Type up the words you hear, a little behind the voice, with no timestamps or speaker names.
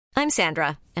I'm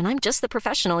Sandra, and I'm just the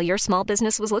professional your small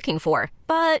business was looking for.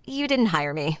 But you didn't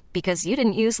hire me because you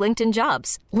didn't use LinkedIn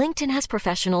Jobs. LinkedIn has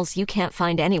professionals you can't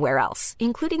find anywhere else,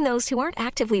 including those who aren't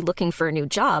actively looking for a new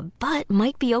job, but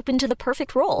might be open to the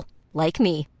perfect role, like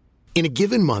me. In a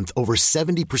given month, over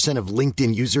 70% of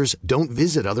LinkedIn users don't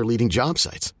visit other leading job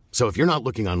sites. So if you're not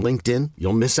looking on LinkedIn,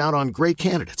 you'll miss out on great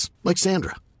candidates like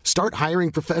Sandra. Start hiring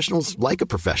professionals like a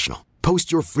professional.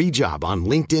 Post your free job on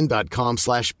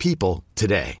linkedin.com/people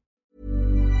today.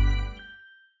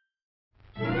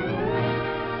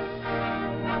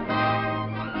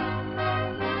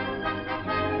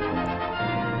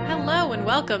 Hello and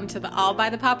welcome to the All by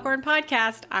the Popcorn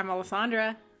podcast. I'm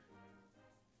Alessandra.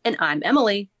 And I'm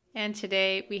Emily. And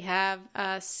today we have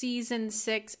season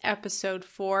 6, episode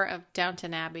 4 of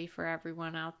Downton Abbey for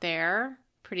everyone out there.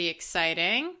 Pretty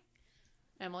exciting.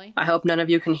 Emily? I hope none of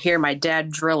you can hear my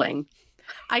dad drilling.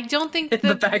 I don't think the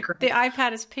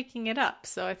iPad is picking it up,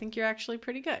 so I think you're actually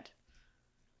pretty good.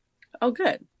 Oh,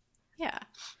 good. Yeah.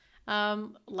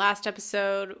 Last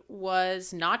episode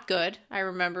was not good. I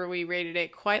remember we rated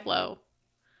it quite low.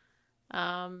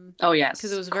 Oh yes,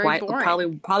 because it was very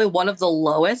boring. Probably one of the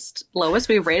lowest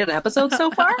we've rated an episode so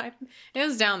far. It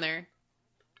was down there.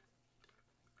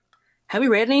 Have we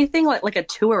rated anything like a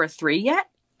 2 or a 3 yet?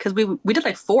 Because we did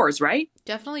like 4s, right?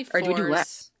 Definitely 4s. Or did we do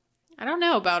less? I don't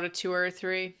know about a 2 or a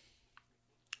 3. I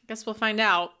guess we'll find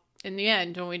out in the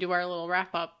end when we do our little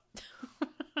wrap up.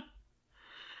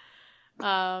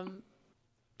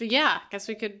 But yeah, I guess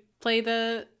we could play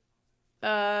the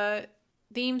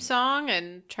theme song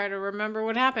and try to remember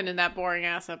what happened in that boring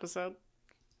ass episode.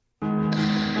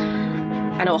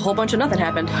 I know a whole bunch of nothing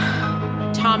happened.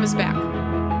 Tom is back.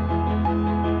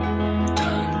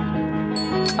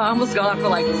 Tom was gone for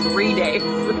like 3 days.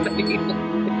 He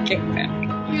came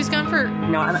back. He was gone for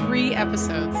 3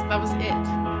 episodes. That was it.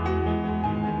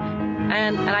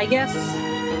 And I guess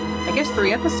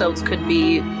 3 episodes could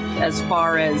be as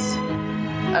far as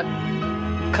a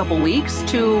couple weeks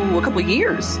to a couple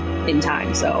years in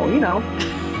time. So, you know.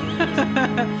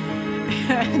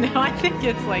 No, I think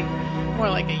it's like more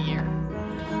like a year.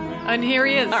 And here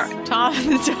he is, right. Tom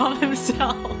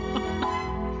himself.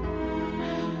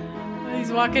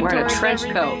 He's walking wearing towards a trench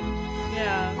coat.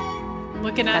 Yeah,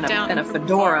 looking at Downton and a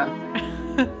fedora.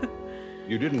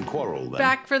 You didn't quarrel then?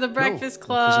 Back for the Breakfast No,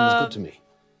 Club. prison was good to me.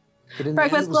 But in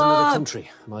Breakfast the end, it was another Club.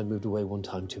 country, and I'd moved away one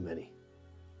time too many.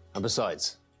 And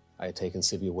besides, I had taken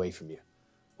Sibby away from you.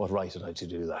 What right had I to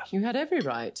do that? You had every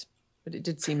right, but it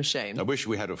did seem a shame. I wish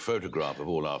we had a photograph of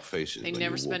all our faces. They when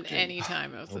never you spend walked in. any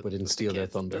time with hope I didn't steal their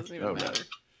thunder. Doesn't even Oh, no. matter.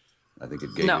 I think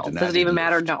it gave No, it an does it added even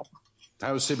matter? lift. No.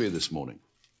 How's Sibby this morning?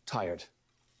 Tired,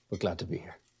 but glad to be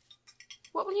here.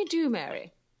 What will you do,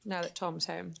 Mary, now that Tom's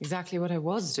home? Exactly what I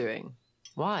was doing.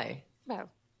 Why? Well,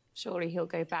 surely he'll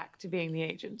go back to being the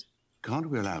agent. Can't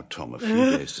we allow Tom a few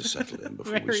days to settle in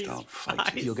before we Very start spicy.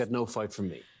 fighting? You'll get no fight from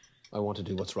me. I want to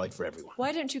do what's right for everyone.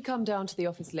 Why don't you come down to the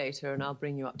office later and I'll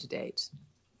bring you up to date?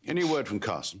 Any word from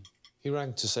Carson? He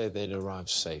rang to say they'd arrived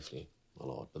safely, my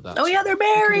lord, but that's... Oh yeah, they're We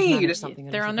could have married. managed something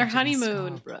a They're little on their better in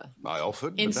honeymoon. Scarborough. I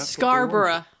offered, In but that's what they wanted.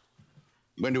 Scarborough.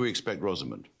 When do we expect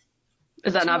Rosamond?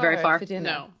 Is that not very Tomorrow far? for dinner.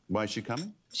 No, Why is she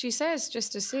coming? She says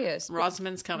just to see us. but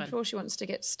Rosamond's I'm coming. sure she wants to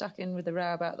get stuck in with the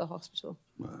row about the hospital.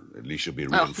 Well, at least she'll be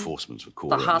reinforcements for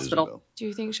Cora and hospital. Isabel. Do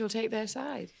you think she'll take their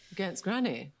side? Against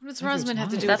Granny. What does Rosamond have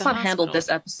to do If that's with the not handled this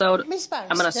episode, Miss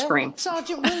Baxter, I'm gonna scream.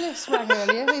 Sergeant Willis rang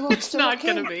earlier. He wants It's to not look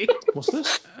going in. to be. What's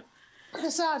this? The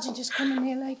sergeant is coming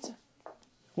here later.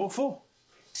 What for?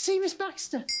 See Miss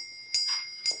Baxter.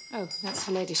 Oh, that's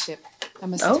her ladyship. I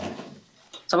must... Oh,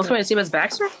 someone's coming to see Miss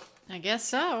Baxter. I guess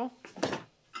so.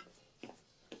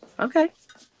 Okay.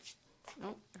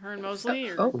 Oh, her and Mosley?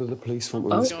 Or... Oh. What do the police want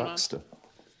with Oh. Miss Going on? Baxter?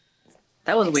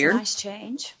 That was weird. Nice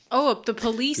change. Oh, the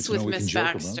police to with know we Miss can joke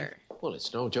around. Baxter. Well,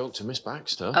 it's no joke to Miss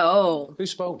Baxter. Oh. Who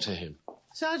spoke to him?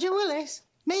 Sergeant Willis?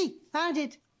 Me. I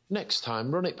did. Next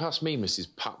time, run it past me, Mrs.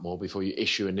 Patmore, before you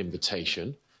issue an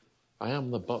invitation. I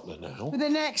am the butler now. For the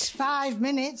next 5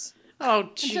 minutes. Oh,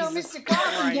 Until Jesus Mr.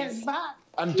 Carson Christ. gets back.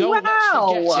 And don't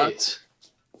Wow. let's forget it.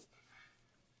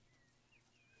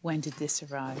 When did this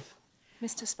arrive?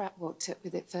 Mr. Spratt walked up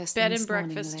with it first Bed thing and this morning,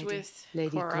 breakfast lady. with Lady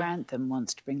Cora. Grantham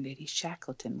wants to bring Lady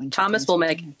Shackleton when she Thomas comes will for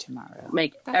make- dinner tomorrow.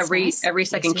 Make That's every nice.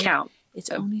 second Is it? count.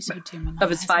 It's only so Jim and of I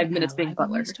his has 5 an minutes being ally when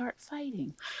we butler. start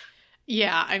fighting.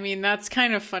 Yeah, I mean, that's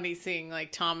kind of funny seeing,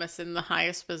 like, Thomas in the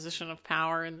highest position of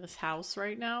power in this house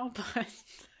right now, but,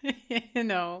 you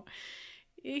know,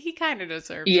 he kind of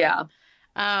deserves Yeah.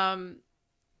 it.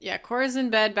 Yeah, Cora's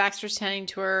in bed, Baxter's tending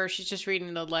to her, she's just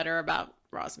reading the letter about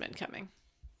Rosamond coming.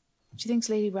 She thinks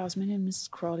Lady Rosamond and Mrs.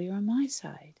 Crawley are on my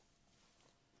side.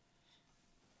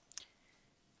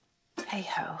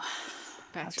 Hey-ho. I'll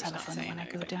Baxter's not telephone saying when I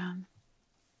go anything. down.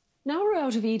 Now we're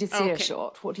out of Edith's Okay.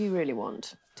 earshot. What do you really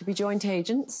want? To be joint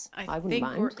agents? I wouldn't think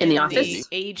mind. we're In the in office?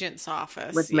 the agent's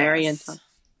office. With Mary and yes. Tom.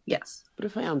 Yes. But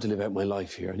if I am to live out my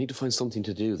life here, I need to find something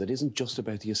to do that isn't just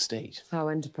about the estate. How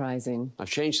enterprising. I've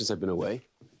changed since I've been away.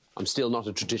 I'm still not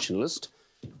a traditionalist.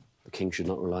 The king should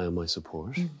not rely on my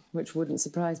support. Which wouldn't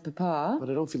surprise Papa. But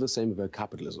I don't feel the same about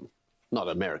capitalism. Not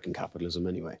American capitalism,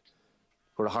 anyway.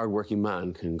 Where a hard-working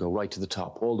man can go right to the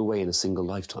top, all the way in a single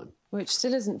lifetime. Which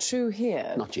still isn't true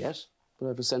here. Not yet, but I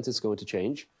have a sense it's going to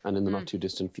change, and in the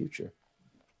not-too-distant future.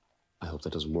 I hope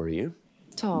that doesn't worry you.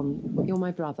 Tom, you're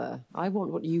my brother. I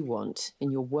want what you want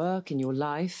in your work, in your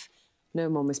life. No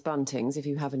more Miss Buntings, if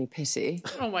you have any pity.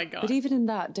 Oh, my God. But even in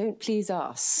that, don't please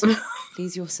us.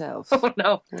 Please yourself. Oh,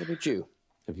 no. What about you?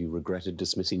 Have you regretted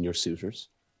dismissing your suitors?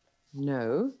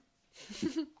 No.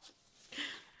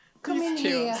 Come in These two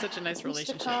here, have such a nice Mr.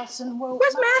 relationship. Carson. Well,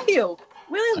 Where's Matthew?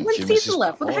 When's you, Cecil Mrs.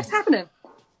 left? What the heck's Butler. happening?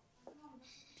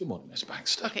 Good morning, Miss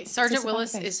Baxter. Okay, Sergeant Is this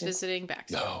Willis about is Baxter? visiting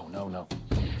Baxter. No.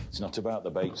 It's not about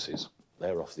the Bateses.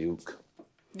 They're off the hook.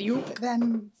 but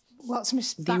then what's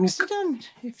Miss Baxter done,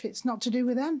 if it's not to do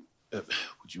with them?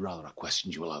 Would you rather I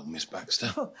questioned you alone, Miss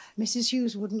Baxter? Oh, Mrs.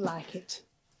 Hughes wouldn't like it.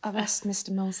 I've asked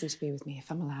Mr. Molesley to be with me if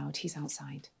I'm allowed. He's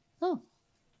outside. Oh,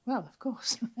 well, of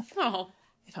course. Oh.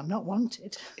 If I'm not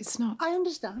wanted. It's not. I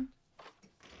understand.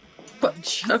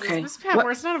 But, okay. Miss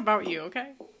Patmore, it's not about you,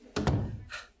 okay?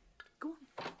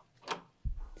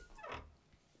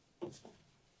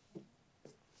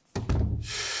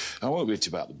 I won't beat you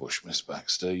about the bush, Miss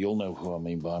Baxter. You'll know who I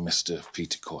mean by Mr.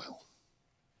 Peter Coyle.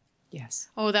 Yes.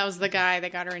 Oh, that was the guy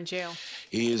that got her in jail.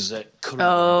 He is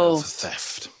currently for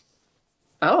theft.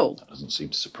 Oh. That doesn't seem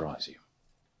to surprise you.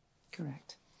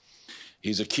 Correct.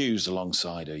 He's accused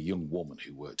alongside a young woman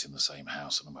who worked in the same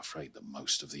house, and I'm afraid that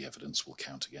most of the evidence will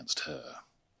count against her.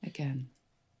 Again,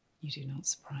 you do not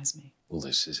surprise me. Well,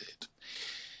 this is it.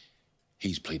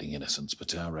 He's pleading innocence,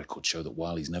 but our records show that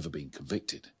while he's never been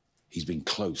convicted, he's been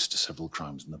close to several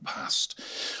crimes in the past,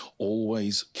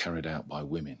 always carried out by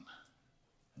women.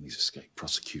 And he's escaped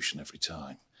prosecution every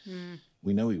time.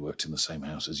 We know he worked in the same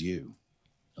house as you,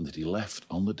 and that he left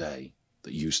on the day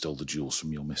that you stole the jewels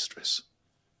from your mistress.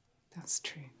 That's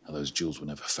true. Now, those jewels were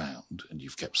never found, and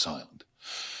you've kept silent.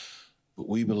 But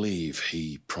we believe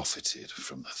he profited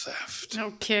from the theft.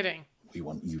 No kidding. We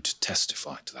want you to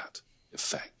testify to that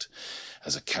effect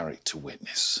as a character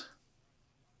witness.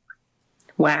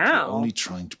 Wow. We're only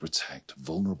trying to protect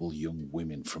vulnerable young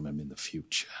women from him in the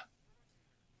future.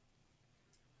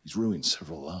 He's ruined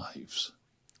several lives.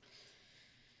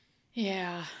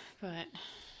 Yeah, but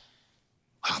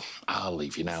I'll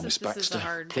leave you now, Miss this is a Baxter.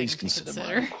 hard Please thing to consider my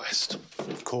consider. request.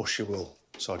 Of course you will,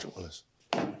 Sergeant Willis.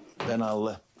 Then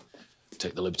I'll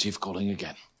take the liberty of calling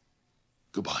again.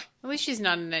 Goodbye. at least she's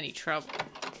not in any trouble.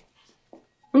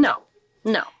 No.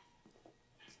 But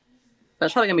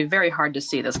it's probably going to be very hard to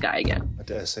see this guy again. I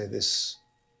dare say this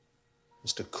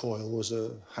Mr. Coyle was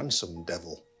a handsome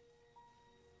devil.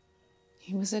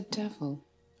 He was a devil,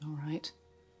 all right.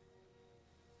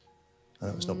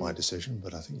 It was not my decision,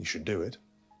 but I think you should do it.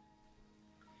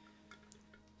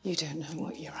 You don't know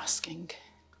what you're asking.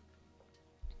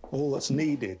 All that's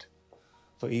needed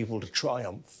for evil to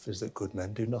triumph is that good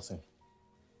men do nothing.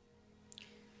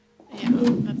 Yeah,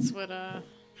 that's what,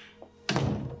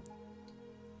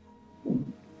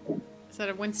 Is that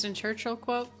a Winston Churchill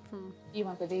quote from You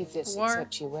won't believe this, War?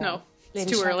 except you will. No, it's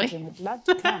Lady too early. Shackleton would love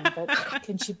to come, but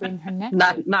can she bring her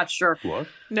nephew? Not sure. What?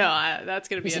 No, that's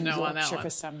going to be He's a in no on that Yorkshire one. for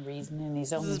some reason, and he's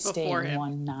This only is before staying him.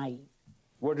 one night.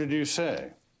 What did you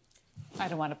say? I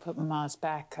don't want to put Mama's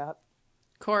back up.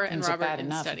 Cora and Things are Robert bad in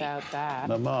enough study. about that.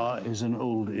 Mama is an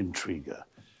old intriguer.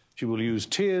 She will use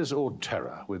tears or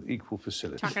terror with equal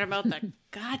facility. Talking about the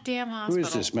goddamn Who hospital.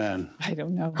 is this man? I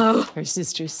don't know. Her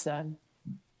sister's son.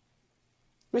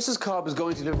 Mrs. Cobb is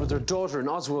going to live with her daughter in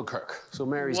Oswaldkirk, so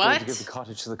Mary's going to What? give the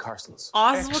cottage to the Carsons.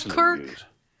 Oswaldkirk?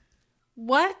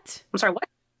 What? I'm sorry, what?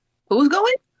 Who's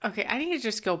going? Okay, I need to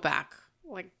just go back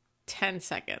like 10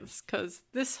 seconds because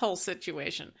this whole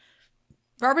situation.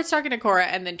 Robert's talking to Cora,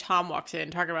 and then Tom walks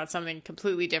in talking about something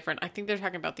completely different. I think they're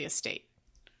talking about the estate.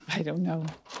 I don't know.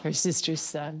 Her sister's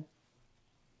son.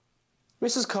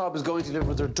 Mrs. Cobb is going to live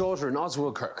with her daughter in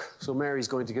Oswaldkirk, so Mary's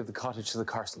going to give the cottage to the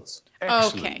Carsons.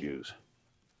 Excellent Okay. news.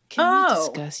 Can we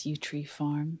discuss Yew Tree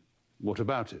Farm? What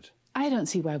about it? I don't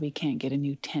see why we can't get a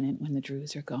new tenant when the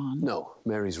Drews are gone. No,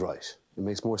 Mary's right. It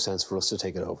makes more sense for us to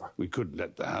take it over. We could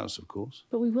let the house, of course.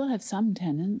 But we will have some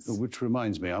tenants. Which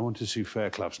reminds me, I want to see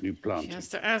Fairclough's new planting. He has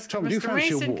to ask Tom, if do you Mr. fancy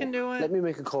a Mason walk? can do it. Let me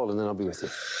make a call and then I'll be with you.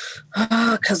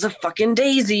 Because of fucking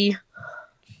Daisy.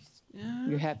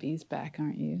 You're happy he's back,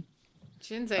 aren't you?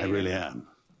 She didn't say I anything. really am.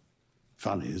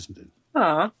 Funny, isn't it?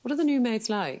 What are the new maids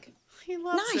like? He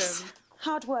loves Nice. him.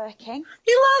 Hard-working.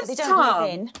 He But loves they don't Tom.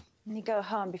 live in. And they go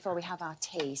home before we have our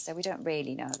tea, so we don't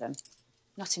really know them.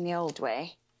 Not in the old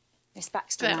way. Miss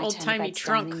Baxter That and I turn the old-timey beds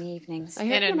trunk. down in the evenings. I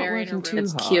hope And you're not Mary in her working room. too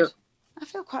It's hard. cute. I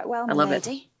feel quite well, I my love it.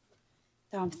 lady.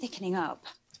 Though I'm thickening up.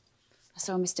 I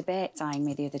saw Mr. Bates eyeing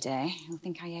me the other day. I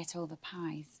think I ate all the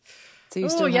pies. So you Oh,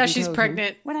 still yeah, haven't she's told him?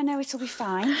 pregnant. When I know it'll be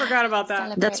fine. Forgot about that.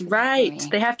 Celebrate That's with right. Mary.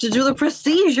 They have to do the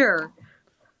procedure.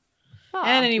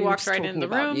 And then he we were walks just right talking into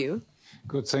the about room. You.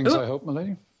 Good things, I hope, my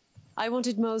lady. I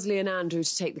wanted Mosley and Andrew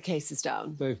to take the cases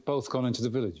down. They've both gone into the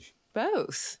village.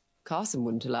 Both? Carson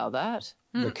wouldn't allow that.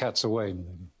 The cat's away, my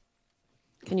lady.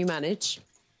 Can you manage?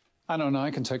 Anna and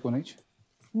I can take one each.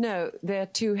 No, they're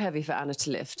too heavy for Anna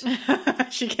to lift.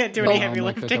 She can't do any heavy I'll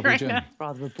make a lifting double right jump. now.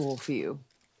 Rather a bore for you.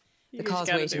 The just car's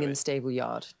gotta waiting do in it. the stable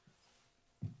yard.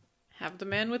 Have the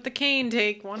man with the cane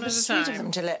take one It at was a sweet of time.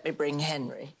 them to let me bring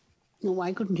Henry. Well,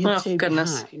 why couldn't he Oh, stay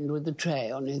goodness. behind with the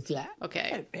tray on his lap? Okay.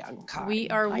 Don't be unkind. We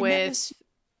are I with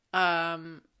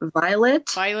Violet?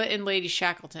 Violet and Lady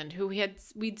Shackleton, who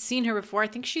we'd seen her before. I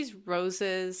think she's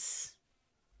Rose's.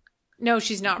 No,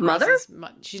 she's not Mother? Rose's.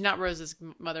 She's not Rose's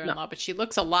mother-in-law, but she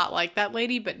looks a lot like that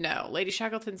lady. But no, Lady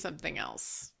Shackleton's something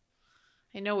else.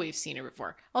 I know we've seen her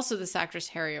before. Also, this actress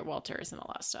Harriet Walters and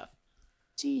all that stuff.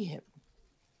 See him.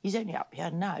 He's only up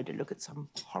here now to look at some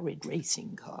horrid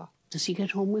racing car. Does he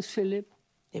get on with Philip?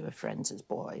 They were friends as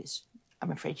boys.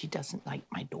 I'm afraid he doesn't like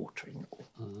my daughter-in-law.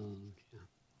 Oh, yeah.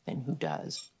 Then who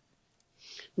does?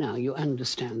 Now, you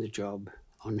understand the job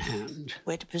on hand.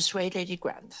 We're to persuade Lady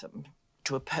Grantham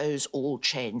to oppose all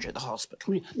change at the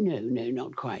hospital. No,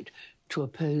 not quite. To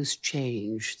oppose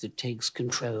change that takes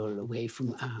control away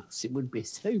from us. It would be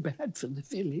so bad for the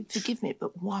village. Forgive me,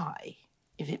 but why?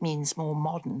 If it means more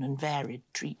modern and varied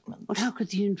treatment. Well, how could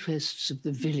the interests of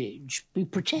the village be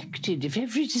protected if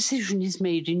every decision is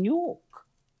made in York?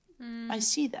 I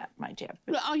see that, my dear.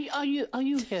 But are you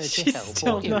here to She's help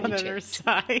still or not on irritate? her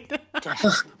side.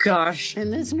 Oh, gosh.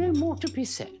 And there's no more to be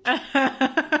said.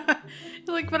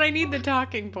 Like, but I need the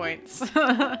talking points.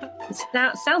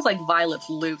 Sounds like Violet's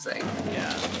losing.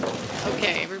 Yeah.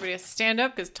 Okay, everybody has to stand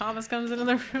up because Thomas comes into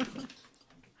the room.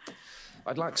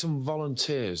 I'd like some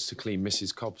volunteers to clean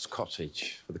Mrs. Cobb's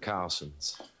cottage for the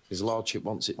Carsons. His lordship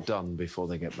wants it done before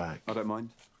they get back. I don't mind.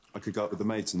 I could go up with the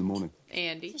maids in the morning.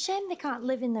 Andy. It's a shame they can't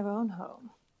live in their own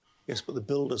home. Yes, but the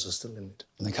builders are still in it.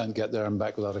 And they can't get there and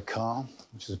back without a car,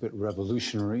 which is a bit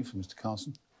revolutionary for Mr.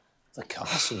 Carson. The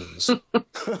Carsons.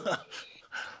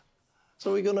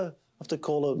 So we're going to have to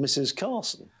call her Mrs.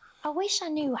 Carson. I wish I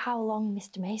knew how long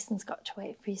Mr. Mason's got to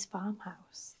wait for his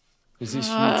farmhouse. Is this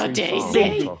Daisy.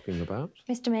 farm you're talking about?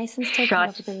 Mr. Mason's taking Shut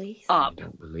over the lease. up. I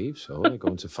don't believe so. They're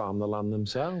going to farm the land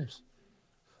themselves.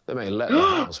 They may let the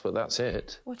house, but that's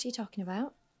it. What are you talking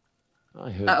about? I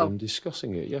heard them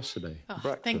discussing it yesterday. Oh,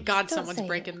 Breakfast. thank God Don't someone's say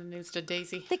breaking the news to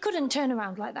Daisy. They couldn't turn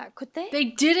around like that, could they? They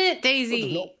did it, Well, they've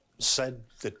Daisy. not said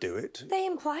they'd do it. They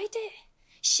implied it.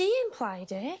 She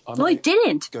implied it. No, he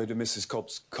didn't. Go to Mrs.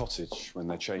 Cobb's cottage when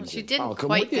they're changing. She didn't I'll come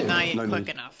quite with you. deny it No quick need.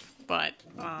 enough, but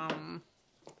I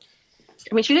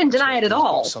mean, she didn't deny it at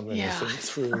all. Something Yeah. to think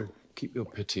through. Keep your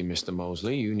pity, Mr.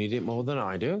 Mosley. You need it more than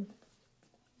I do.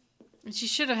 and she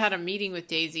should have had a meeting with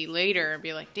Daisy later and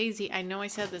be like, Daisy, I know I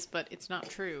said this, but it's not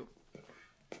true.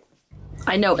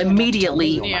 I know,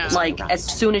 immediately, Yeah. like, as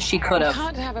soon as she could have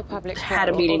Can't have a public had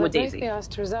a quarrel, meeting or with they'll both Daisy. be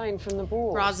asked to resign from the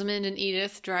board. Rosamond and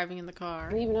Edith driving in the car.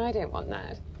 And even I don't want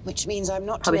that. Which means I'm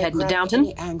not Probably to make heading to Granny Downton.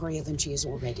 any angrier than she is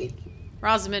already.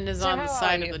 Rosamond is So on how the are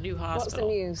side of you? the new What's hospital.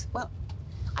 the news? Well,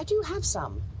 I do have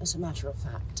some, as a matter of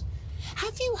fact.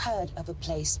 Have you heard of a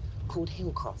place called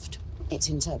Hillcroft? It's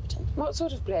in Surbiton. What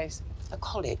sort of place? A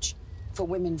college for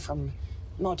women from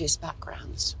modest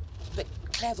backgrounds, but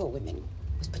clever women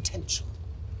with potential.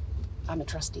 I'm a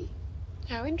trustee.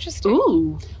 How interesting.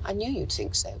 Ooh. I knew you'd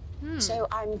think so. So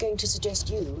I'm going to suggest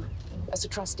you as a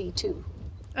trustee too.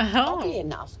 Oddly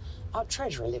enough, our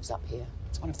treasurer lives up here.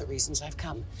 It's one of the reasons I've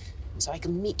come. So I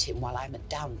can meet him while I'm at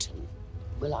Downton.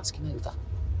 We'll ask him over.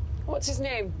 What's his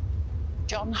name?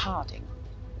 John Harding.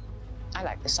 I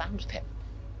like the sound of him.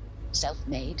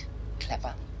 Self-made,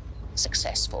 clever,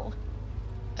 successful,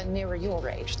 and nearer your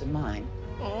age than mine.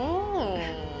 Oh,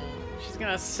 she's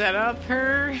gonna set up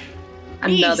her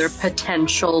Another niece.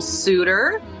 potential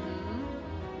suitor.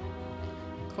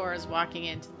 Cora's walking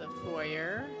into the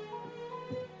foyer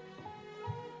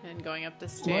and going up the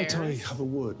Might stairs. I have a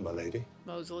word, my lady?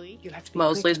 Mosley. You'll have to be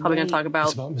Mosley's quick probably going and to talk about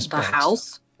It's about Miss the Baxter.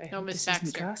 house. No, Miss This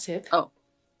isn't Baxter. gossip. Oh,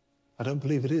 I don't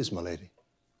believe it is, my lady.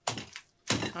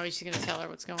 Oh, she's gonna tell her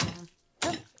what's going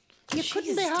on. You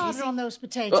couldn't be harder on those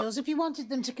potatoes if you wanted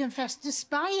them to confess to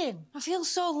spying. I feel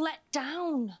so let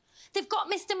down. They've got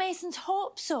Mr. Mason's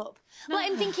hopes up.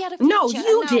 Let him think he had a future. No, you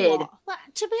and now did. what? Well,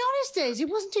 to be honest, Daisy,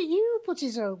 wasn't it you who put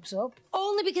his hopes up?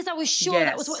 Only because I was sure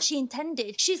that was what she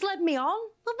intended. She's led me on.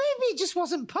 Well, maybe it just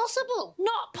wasn't possible.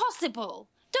 Not possible.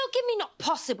 Don't give me not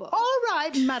possible. All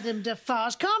right, Madame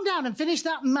Defarge, calm down and finish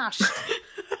that mash.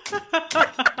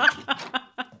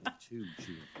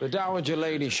 The Dowager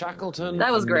Lady Shackleton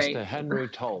That was and great. Mr. Henry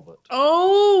Talbot.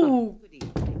 Oh!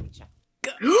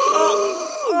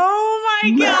 Oh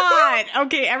my god!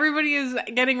 Okay, everybody is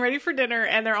getting ready for dinner,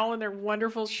 and they're all in their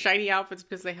wonderful, shiny outfits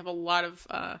because they have a lot of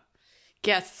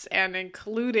guests, and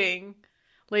including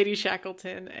Lady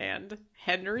Shackleton and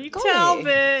Henry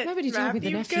Talbot. Nobody told me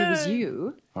the Matthew nephew was Good.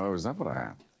 you. Oh, is that what I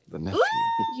am? The nephew?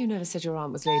 You never said your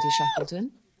aunt was Lady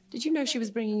Shackleton. Did you know she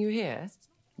was bringing you here?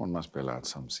 One must be allowed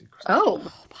some secrets. Oh.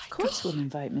 Of course we'll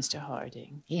invite Mr.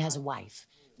 Harding. He has a wife.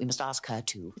 We must ask her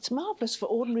too. It's marvellous for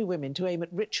ordinary women to aim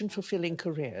at rich and fulfilling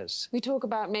careers. We talk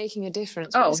about making a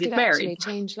difference. Oh, but this he's could married. actually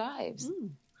change lives.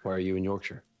 Where are you in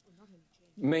Yorkshire?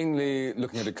 Mainly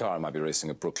looking at a car I might be racing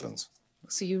at Brooklands.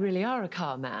 So you really are a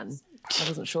car man. I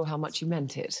wasn't sure how much you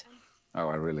meant it. Oh,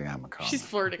 I really am a car She's man.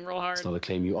 flirting real hard. It's not a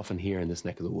claim you often hear in this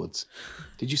neck of the woods.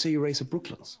 Did you say you race at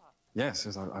Brooklands? Yes,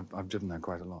 I've driven there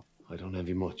quite a lot. I don't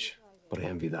envy much, but I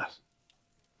envy that.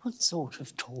 What sort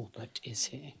of Talbot is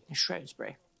he?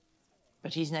 Shrewsbury.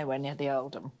 But he's nowhere near the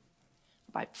earldom.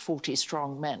 About 40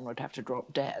 strong men would have to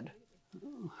drop dead.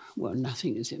 Well,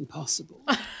 nothing is impossible.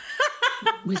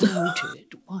 Without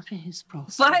it, what is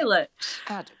prospect? Violet!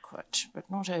 Adequate, but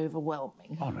not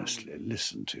overwhelming. Honestly,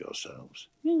 listen to yourselves.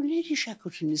 No, Lady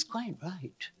Shackleton is quite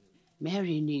right.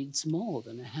 Mary needs more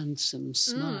than a handsome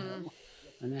smile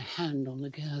and a hand on the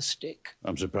gear stick.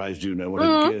 I'm surprised you know what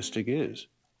a gear stick is.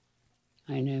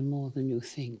 I know more than you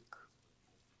think.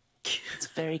 It's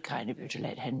very kind of you to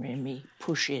let Henry and me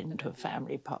push into a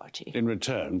family party. In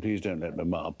return, please don't let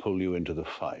Mamma pull you into the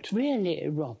fight. Really,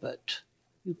 Robert?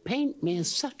 You paint me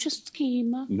as such a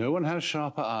schemer. No one has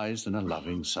sharper eyes than a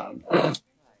loving son.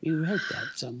 You read that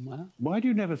somewhere. Why do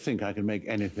you never think I can make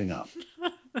anything up?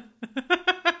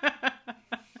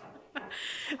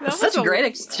 Such great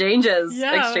exchanges.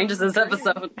 Yeah. Exchanges this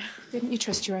episode. Didn't you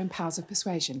trust your own powers of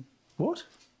persuasion? What?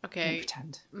 Okay,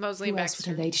 Pretend. Mosley Who else would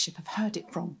Baxter. her ladyship have heard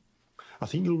it from? I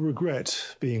think you'll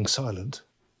regret being silent.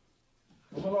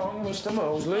 Come along, Mr.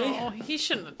 Mosley. Oh, he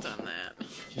shouldn't have done that.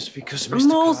 Just because Mr.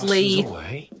 Mosley. Carson's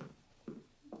away.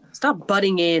 Stop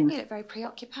butting in. You look very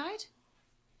preoccupied.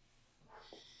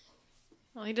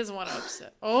 Well, he doesn't want to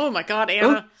upset. Oh my god,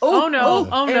 Anna. Oh, Oh, no. oh,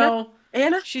 Oh, Anna, no.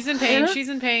 Anna? She's in pain. Anna? She's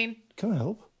in pain. Can I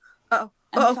help?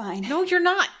 I'm fine. No, you're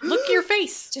not. Look at your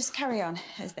face. Just carry on,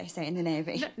 as they say in the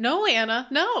Navy. No, Anna.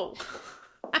 No.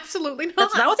 Absolutely not.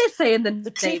 That's not what they say in the The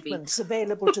Navy. treatments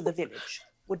available to the village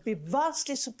would be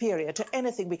vastly superior to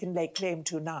anything we can lay claim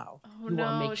to now. Oh, You are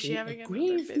no. Is she making having a another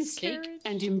grave mistake miscarriage?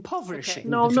 and impoverishing. Okay.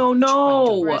 No, the no, village by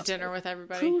no. We're doing at dinner with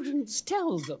everybody. Prudence,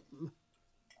 tell them.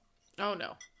 Oh,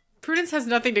 no. Prudence has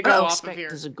nothing to go off of expect here.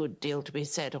 there's a good deal to be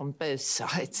said on both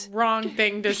sides. Wrong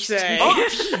thing to say.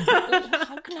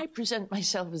 How can I present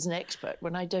myself as an expert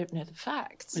when I don't know the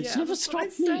facts? It's Yeah, never that's what I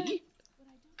stopped me.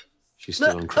 She's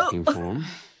still on cracking form.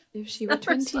 If she were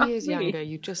 20 years younger,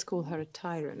 you'd just call her a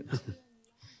tyrant.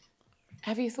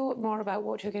 Have you thought more about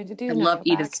what you're going to do I now love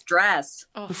you're Edith's back? dress.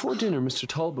 Before dinner, Mr.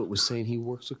 Talbot was saying he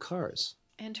works with cars.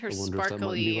 And her I wonder if that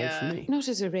might be sparkly right for me. Not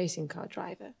as a racing car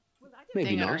driver, Maybe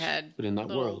thing on not, her head. but in that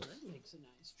Little world.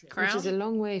 crown. which is a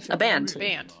long way from A band.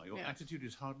 Band. Your Yeah. attitude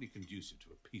is hardly conducive to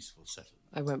a peaceful settlement.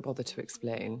 I won't bother to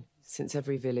explain, since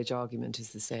every village argument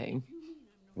is the same.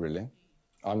 Really?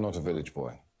 I'm not a village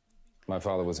boy. My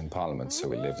father was in Parliament, so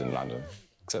we lived in London.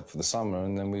 Except for the summer,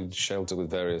 and then we'd shelter with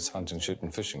various hunting,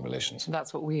 shooting, fishing relations.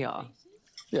 That's what we are.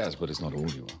 Yes, but it's not all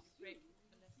you are.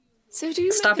 So do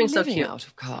you Stop make a being so living cute. out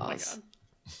of cars?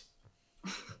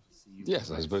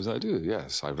 Yes, I suppose I do.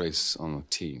 Yes, I race on a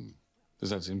team. Does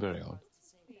that seem very odd?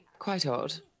 Quite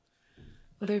odd.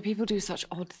 Although people do such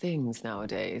odd things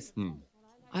nowadays.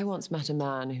 I once met a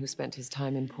man who spent his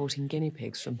time importing guinea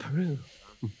pigs from Peru.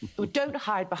 Oh, don't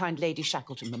hide behind Lady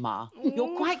Shackleton, Mamma.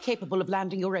 You're quite capable of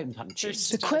landing your own punches.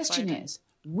 The question is,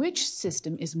 which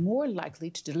system is more likely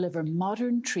to deliver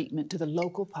modern treatment to the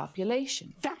local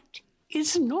population? That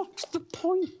is not the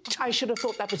point. I should have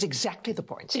thought that was exactly the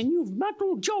point. Then you've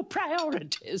muddled your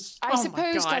priorities. I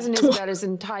suppose God. Cousin Isabel is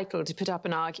entitled to put up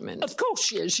an argument. Of course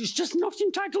she is. She's just not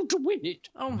entitled to win it.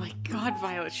 Oh my god,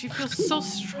 Violet. She feels so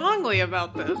strongly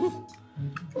about this.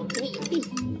 Oh,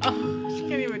 she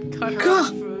can't even cut her own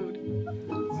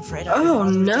food. afraid Oh,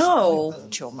 no.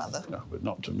 your mother. No, but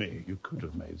not to me. You could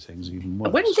have made things even I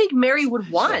worse. wouldn't think Mary would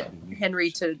want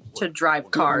Henry to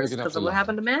drive cars make it up because to of what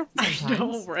happened to Matthew. I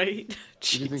know, right?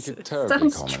 Do you think it terribly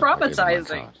Sounds common if I gave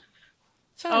her my traumatizing. card?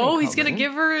 Oh, he's gonna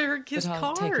give her his But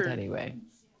I'll take it card. anyway.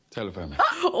 Telephone me.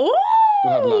 Oh!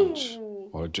 We'll have lunch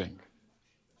or a drink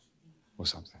or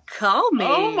something. Call me.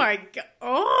 Oh my god!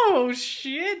 Oh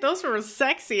shit! Those were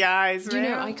sexy eyes, Do you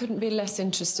man. know, I couldn't be less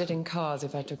interested in cars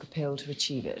if I took a pill to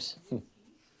achieve it.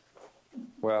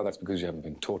 Well, that's because you haven't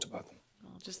been taught about them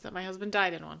Well, just that my husband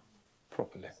died in one.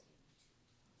 properly.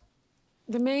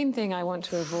 The main thing I want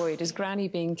to avoid is Granny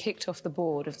being kicked off the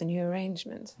board of the new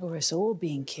arrangement. Or us all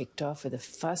being kicked off for the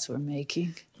fuss we're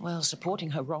making. Well, supporting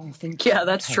her wrong thinking. Yeah,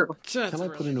 that's true. Can I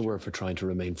put in a word for trying to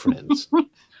remain friends?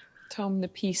 Tom the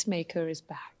peacemaker is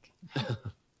back.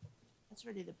 That's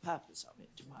really the purpose of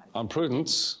it, to my On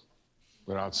prudence,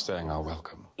 we're outstaying our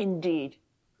welcome. Indeed.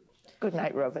 Good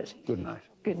night, Robert. Good night.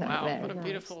 Good night, Wow, Mary. what a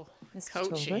beautiful Mr.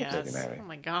 coat she Talbot. has. Mary. Oh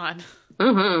my god.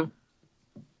 Mm-hmm.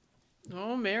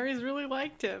 Oh, Mary's really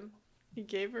liked him. He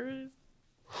gave her his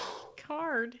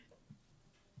card.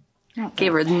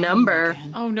 Gave her the number.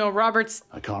 Oh no, Robert's.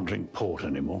 I can't drink port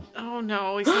anymore. Oh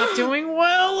no, he's not doing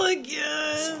well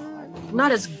again.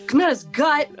 Not his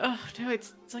gut. Oh no,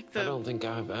 it's like I the. don't think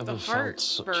I've ever the felt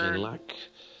such a heartburn. lack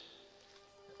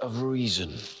of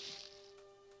reason.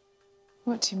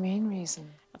 What do you mean, reason?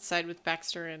 Outside with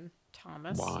Baxter and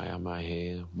Thomas. Why am I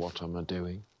here? What am I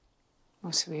doing?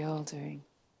 What are we all doing?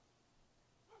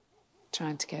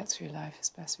 Trying to get through life as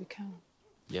best we can.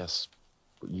 Yes,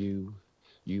 but you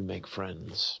make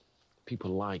friends.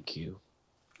 People like you.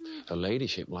 Her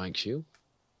ladyship likes you.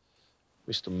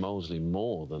 Mr. Mosley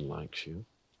more than likes you.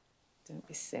 Don't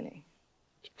be silly.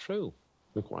 It's true.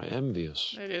 We're quite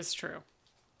envious. It is true.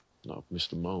 Not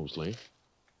Mr. Mosley,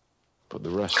 but the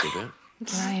rest of it.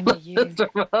 Brian, are you?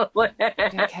 I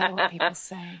don't care what people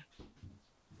say.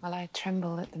 While I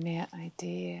tremble at the mere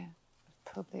idea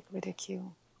of public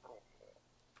ridicule.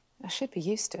 I should be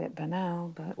used to it by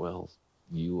now, but Well,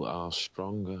 you are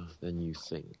stronger than you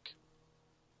think.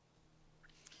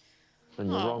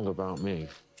 And you're wrong about me.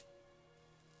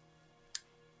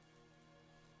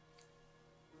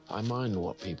 I mind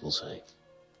what people say.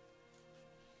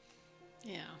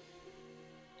 Yeah.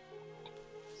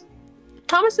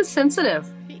 Thomas is sensitive.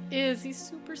 He is. He's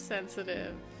super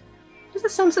sensitive. He's a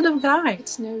sensitive guy.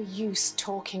 it's no use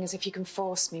talking as if you can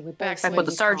force me with Back Back with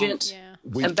the sergeant Yeah.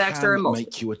 We and Baxter and can Mosley.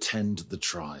 make you attend the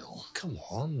trial. Come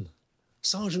on.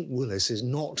 Sergeant Willis is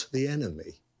not the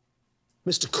enemy.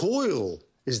 Mr. Coyle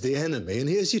is the enemy, and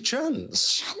here's your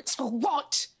chance. Chance for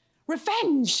what?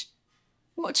 Revenge!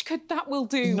 Much good that will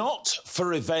do. Not for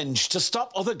revenge, to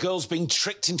stop other girls being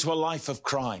tricked into a life of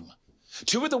crime.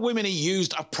 2 of the women he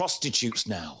used are prostitutes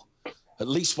now. At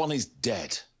least one is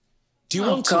dead. Do you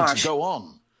want him to go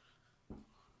on?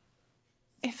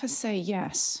 If I say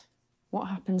yes, what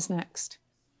happens next?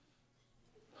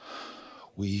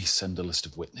 We send a list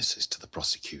of witnesses to the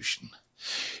prosecution.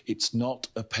 It's not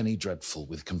a penny dreadful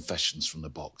with confessions from the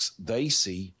box. They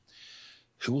see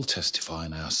who will testify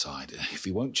on our side. If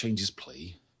he won't change his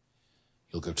plea,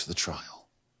 he'll go to the trial.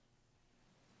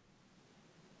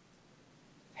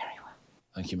 Very well.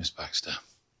 Thank you, Miss Baxter.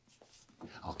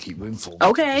 I'll keep you informed.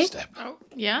 Okay. every step. Oh,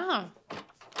 yeah.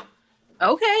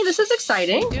 Okay, this is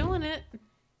exciting. Doing it.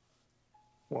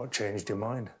 What changed your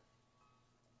mind?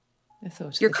 I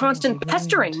thought Your constant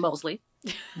pestering, Mosley.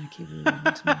 Like you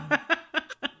ruined me.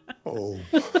 Oh,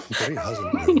 but he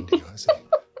hasn't ruined you, has he?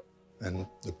 And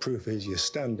the proof is you're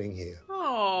standing here.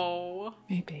 Oh.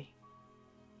 Maybe.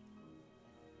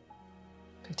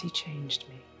 But he changed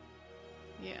me.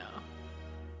 Yeah.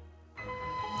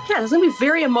 Yeah, this is going to be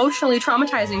very emotionally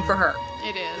traumatizing for her.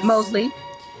 It is. Mosley.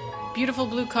 Beautiful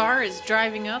blue car is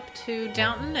driving up to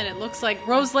Downton, and it looks like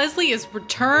Rose Leslie is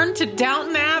returned to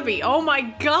Downton Abbey. Oh my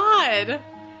god!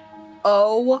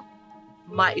 Oh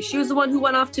my. She was the one who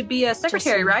went off to be a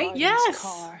secretary, right? Yes!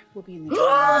 We'll be in the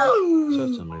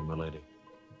Certainly, my lady.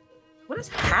 What is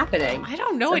happening? I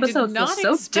don't know. I This did episode not feels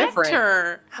so expect different.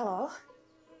 her. Hello.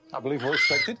 I believe we're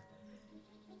expected.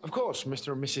 Of course,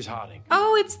 Mr. and Mrs. Harding.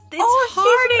 Oh, it's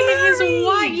Harding and his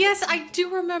wife. Yes, I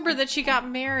do remember that she got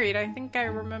married. I think I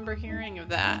remember hearing of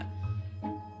that.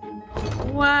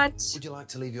 What? Would you like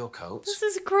to leave your coats? This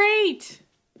is great.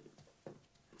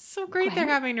 So great they're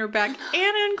having her back.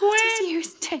 Anna and Gwen.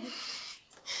 Houston.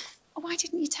 Oh, why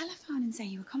didn't you telephone and say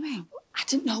you were coming? I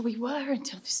didn't know we were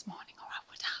until this morning, or I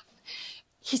would have.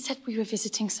 He said we were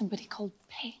visiting somebody called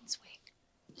Painswick.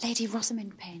 Lady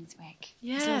Rosamond Painswick.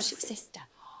 Yes. His lordship's sister.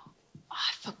 Oh,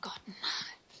 I've forgotten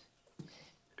that.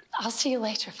 I'll see you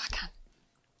later if I can.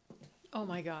 Oh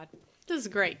my god. This is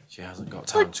great. She hasn't got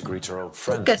time to greet her old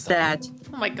friends. Look at that.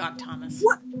 Oh my God, Thomas.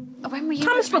 What? When were you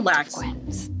Thomas, with relax.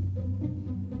 Gwen's?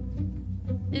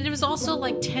 And it was also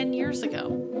like 10 years ago.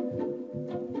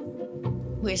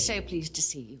 We're so pleased to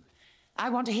see you. I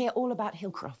want to hear all about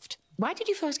Hillcroft. Why did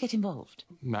you first get involved?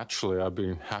 Naturally, I'd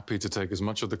be happy to take as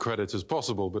much of the credit as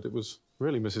possible, but it was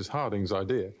really Mrs. Harding's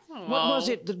idea. Oh. What was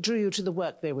it that drew you to the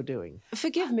work they were doing?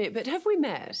 Forgive me, but have we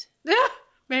met?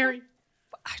 Mary.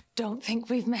 I don't think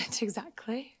we've met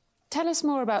exactly. Tell us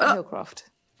more about Hillcroft.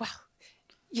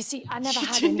 You see, I never She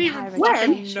had didn't any even higher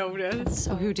fucking education. notice.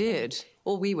 So who did?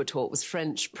 All we were taught was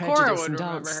French Cora prejudice would and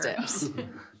remember dance her. steps.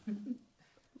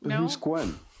 But who's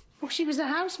Gwen? Well, she was a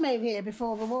housemaid here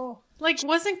before the war. Like,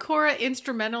 wasn't Cora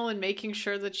instrumental in making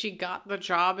sure that she got the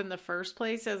job in the first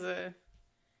place as a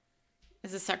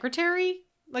secretary?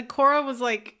 Like, Cora was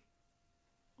like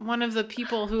one of the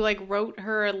people who like wrote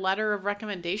her a letter of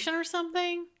recommendation or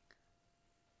something.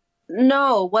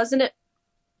 No, wasn't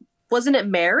it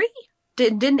Mary?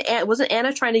 Wasn't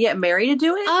Anna trying to get Mary to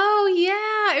do it? Oh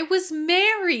yeah, it was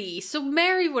Mary. So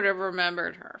Mary would have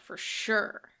remembered her for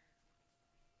sure.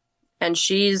 And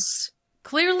she's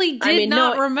Clearly did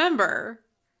not remember.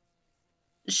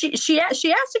 She asked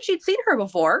if she'd seen her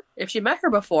before, if she met her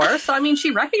before. So I mean,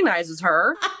 she recognizes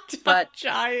her. But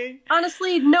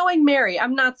honestly, knowing Mary,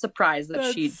 I'm not surprised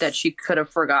that she could have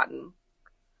forgotten.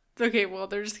 Okay, well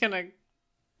they're gonna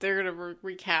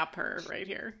recap her right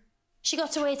here. She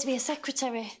got away to be a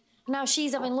secretary. Now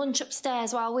she's having lunch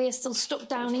upstairs while we're still stuck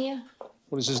down here.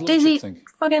 What does his Daisy, lordship think?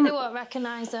 They won't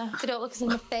recognise her. They don't look us in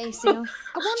the face, you know.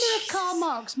 I wonder if Karl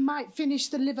Marx might finish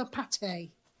the liver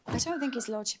pate. I don't think his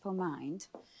lordship will mind.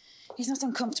 He's not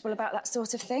uncomfortable about that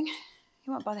sort of thing. It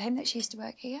won't bother him that she used to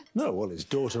work here. No, well, his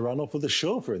daughter ran off with a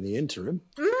chauffeur in the interim.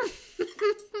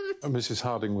 Mrs.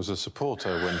 Harding was a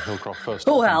supporter when Hillcroft first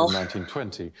Oh, opened well. in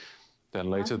 1920. Then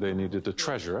later they needed a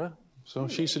treasurer, so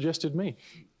she suggested me.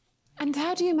 And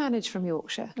how do you manage from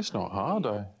Yorkshire? It's not hard.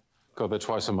 I go there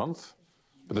twice a month.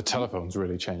 But the telephone's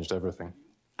really changed everything.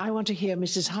 I want to hear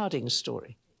Mrs. Harding's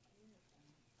story.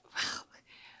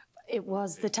 It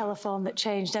was the telephone that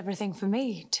changed everything for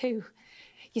me, too.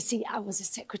 You see, I was a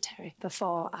secretary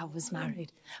before I was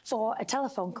married for a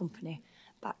telephone company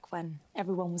back when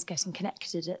everyone was getting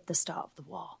connected at the start of the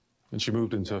war. And she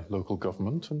moved into local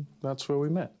government, and that's where we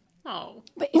met. Oh.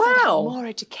 But if I'd had more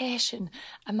education,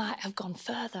 I might have gone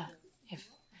further. If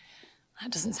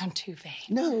that doesn't sound too vague.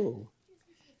 No.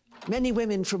 Many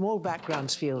women from all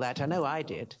backgrounds feel that. I know I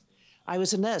did. I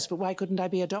was a nurse, but why couldn't I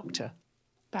be a doctor?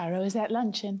 Barrow, is that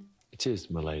luncheon? It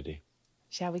is, my lady.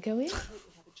 Shall we go in?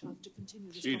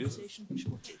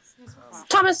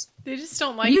 Thomas, They just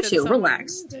don't like you that two, someone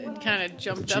relax. kind of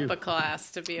jumped up a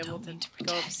class to be able to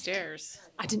go upstairs.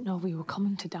 I didn't know we were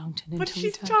coming to Downton But until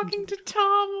she's talking to Tom.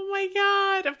 Oh my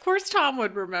God. Of course Tom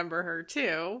would remember her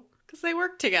too, because they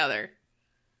worked together.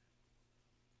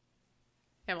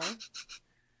 Emily?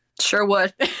 Sure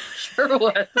would. Sure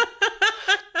would.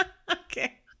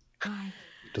 Okay.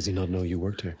 Does he not know you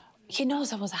worked here? He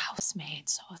knows I was a housemaid,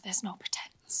 so there's no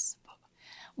pretense.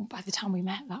 But by the time we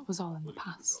met, that was all in the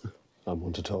past. I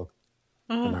want to talk.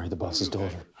 I married the boss's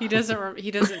daughter. He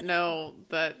doesn't know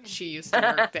that she used to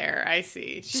work there. I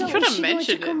see. She So could is have she going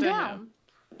mentioned to come it to down? him.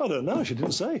 I don't know, she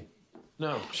didn't say.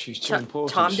 No, she's too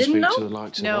important Tom to didn't speak know? to the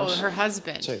likes of No, us. her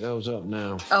husband. Take those up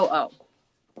now. Oh.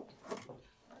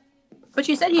 But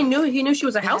you said he knew she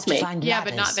was a housemaid. Yeah,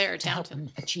 but not there at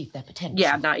Downton. Achieve their potential.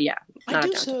 Yeah, not yet. I Not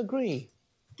do at so agree.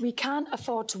 We can't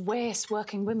afford to waste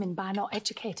working women by not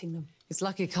educating them. It's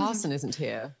lucky Carson isn't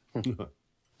here.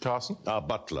 Carson? Our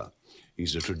butler.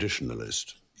 He's a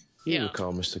traditionalist. You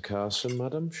recall Mr. Carson,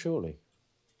 madam, surely?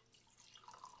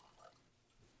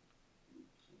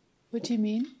 What do you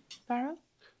mean, Barrow?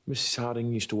 Mrs.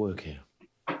 Harding used to work here.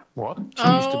 What? She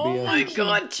used to be Oh a... my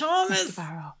God, Thomas! Mr.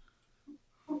 Barrow.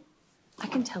 I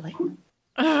can tell it.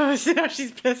 Oh, so now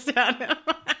she's pissed at him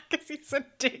because he's a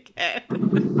dickhead.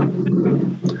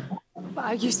 But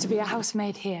I used to be a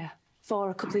housemaid here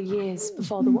for a couple of years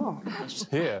before the war.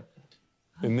 Here?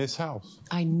 In this house?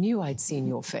 I knew I'd seen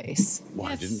your face.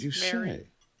 Why didn't you say?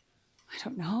 I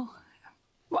don't know.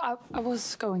 Well, I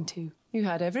was going to. You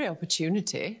had every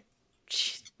opportunity.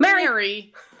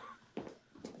 Mary!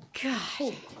 God.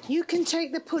 Oh, you can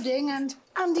take the pudding and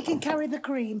Andy can carry the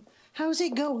cream. How's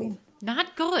it going?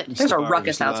 Not good. There's a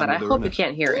ruckus outside. I hope you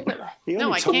can't hear it. He No,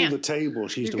 only I told can't. the table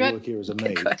she used You're to good. work here as a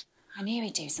maid. I knew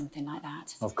he'd do something like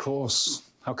that. Of course.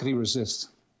 How could he resist?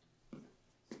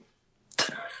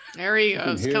 There he You can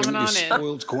goes, hear coming him, on you in.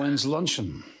 spoiled Gwen's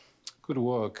luncheon. Good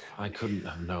work. I couldn't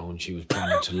have known she was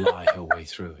planning to lie her way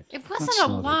through it. It wasn't That's a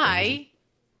not it, lie.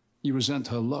 You resent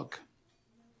her luck.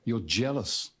 You're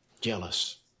jealous.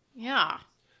 Jealous. Yeah.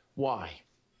 Why?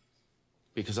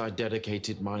 Because I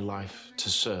dedicated my life to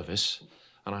service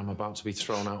and I'm about to be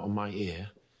thrown out on my ear?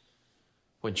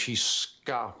 When she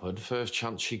scarpered first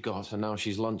chance she got and now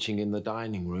she's lunching in the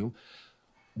dining room?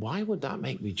 Why would that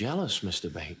make me jealous,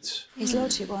 Mr. Bates? His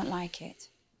lordship won't like it.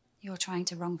 You're trying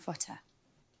to wrong-foot her.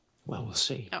 Well, we'll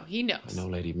see. Oh, he knows. I know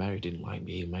Lady Mary didn't like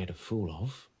me and made a fool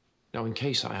of. Now, in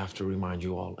case I have to remind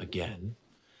you all again,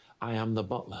 I am the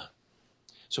butler.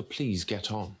 So please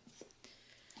get on.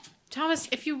 Thomas,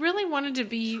 if you really wanted to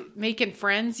be making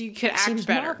friends, you could act Seems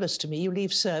better. marvellous to me. You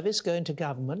leave service, go into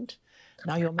government.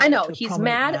 Now you're I married know, to a he's prominent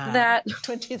mad man. that-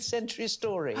 20th century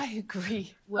story. I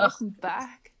agree. Welcome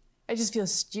back. I just feel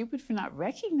stupid for not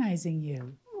recognizing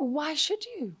you. Why should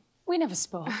you? We never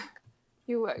spoke.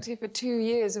 You worked here for 2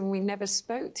 years and we never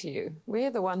spoke to you.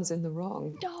 We're the ones in the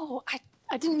wrong. No,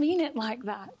 I didn't mean it like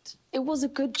that. It was a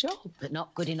good job. But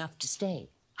not good enough to stay.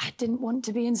 I didn't want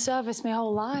to be in service my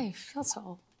whole life, that's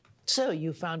all. So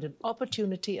you found an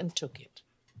opportunity and took it.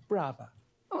 Bravo.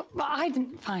 But I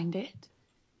didn't find it.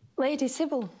 Lady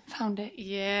Sybil found it.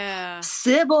 Yeah.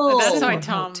 Sybil! That's why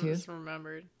Sybil helped Tom you.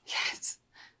 remembered. Yes.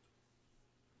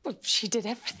 Well, she did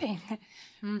everything.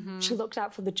 She looked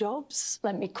out for the jobs,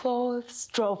 lent me clothes,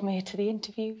 drove me to the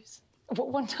interviews. But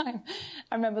one time,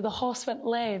 I remember the horse went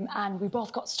lame and we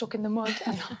both got stuck in the mud.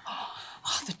 And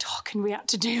the talking we had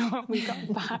to do when we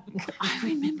got back. I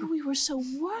remember we were so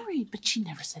worried, but she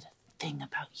never said a thing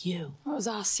about you. It was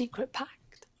our secret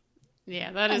pact.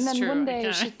 Yeah, that And is then true. one I day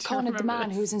kinda she do cornered the remember man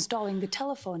this. who was installing the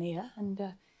telephone here,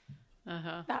 and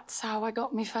that's how I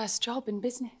got my first job in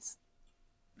business.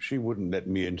 She wouldn't let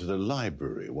me into the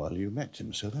library while you met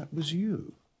him, so that was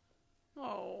you.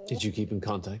 Oh. Did you keep in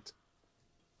contact?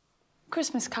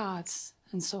 Christmas cards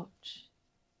and such.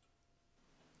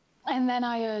 And then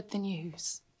I heard the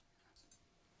news.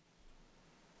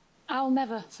 I'll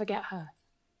never forget her.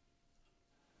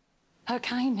 Her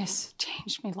kindness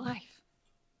changed my life.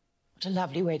 What a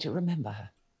lovely way to remember her.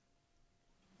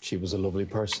 She was a lovely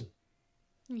person.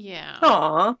 Yeah.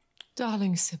 Aw.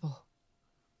 Darling Sybil.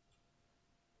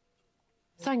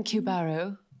 Thank you,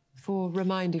 Barrow, for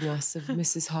reminding us of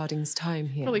Mrs. Harding's time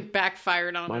here. Really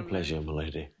backfired on My him. pleasure, my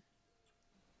lady.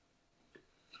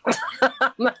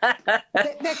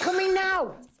 They're coming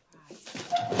now.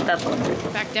 That's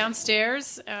Back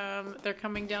downstairs. They're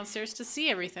coming downstairs to see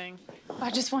everything. I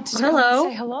just wanted to Hello. come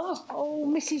and say hello. Oh,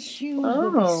 Mrs. Hughes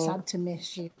will be Oh. sad to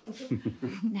miss you.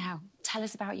 Now, tell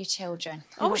us about your children.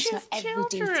 Oh, We want she to know has every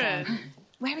detail. children.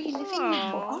 Where are you living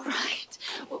now? All right.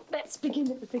 Well, let's begin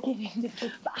at the beginning.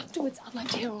 But afterwards, I'd like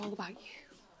to hear all about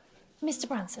you. Mr.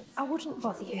 Branson, I wouldn't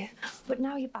bother you, but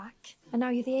now you're back, and now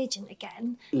you're the agent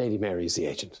again. Lady Mary is the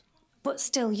agent. But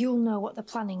still, you'll know what they're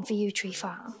planning for Yew Tree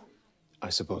Farm. I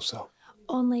suppose so.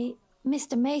 Only,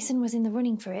 Mr. Mason was in the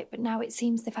running for it, but now it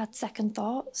seems they've had second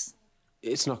thoughts.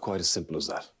 It's not quite as simple as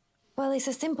that. Well, it's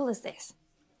as simple as this.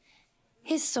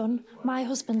 His son, my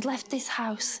husband, left this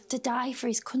house to die for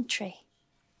his country.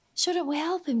 Shouldn't we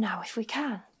help him now if we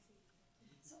can?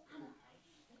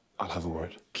 I'll have a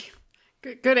word.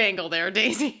 Good angle there,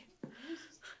 Daisy.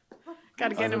 Got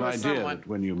to I get have him an with idea someone. that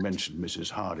when you mentioned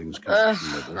Mrs. Harding's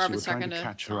connection with us, you were Robert's trying talking to to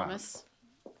catch her Thomas.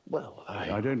 Well,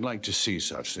 I don't like to see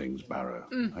such things, Barrow.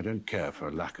 Mm. I don't care for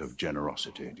a lack of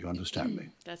generosity. Do you understand me?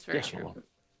 That's very Yes, true. Mama.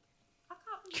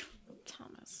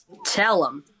 Thomas. Tell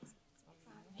him.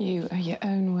 You are your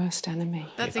own worst enemy.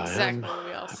 That's If I exactly am, what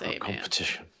we all I've say, got man.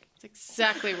 competition. That's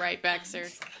exactly right, Baxter.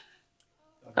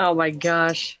 Oh my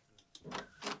gosh.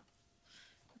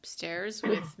 Upstairs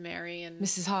with Mary and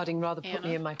Mrs. Harding rather put Anna.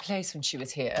 me in my place when she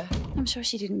was here. I'm sure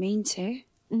she didn't mean to.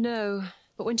 No,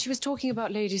 but when she was talking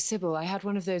about Lady Sybil, I had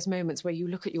one of those moments where you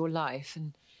look at your life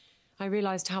and I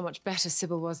realised how much better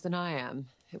Sybil was than I am.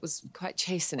 It was quite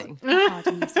chastening.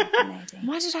 Pardon me, lady.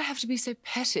 Why did I have to be so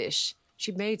pettish?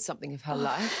 She made something of her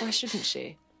life. Why shouldn't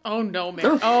she? Oh no,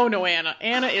 man! Oh no, Anna!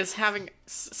 Anna is having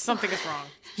something is wrong.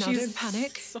 Now, don't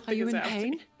panic. Are something you is in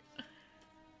happening. pain?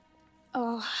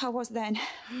 Oh, I was then.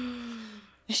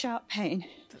 A sharp pain.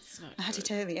 That's not I had it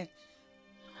earlier.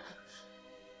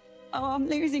 Oh, I'm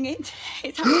losing it.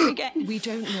 It's happening again. We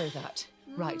don't know that.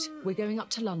 Right, we're going up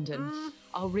to London.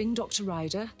 I'll ring Dr.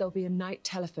 Ryder. There'll be a night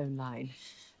telephone line.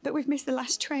 But we've missed the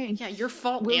last train. Yeah, your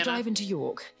fault, We'll Anna. drive into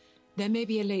York. There may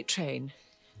be a late train.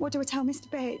 What do I tell Mr.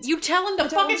 Bates? You tell him the I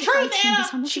don't fucking want to truth, fight him, Anna!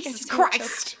 but I'm not Jesus getting too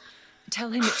Christ! Tell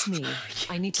him it's me.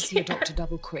 I need to see a doctor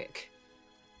double quick.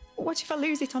 What if I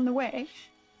lose it on the way?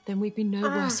 Then we'd be no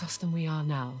worse off than we are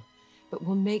now. But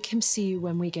we'll make him see you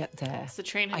when we get there. Is the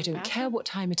train I heading don't back? care what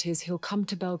time it is, he'll come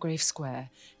to Belgrave Square.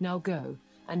 Now go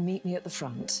and meet me at the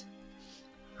front.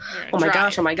 You're gonna Oh my drive.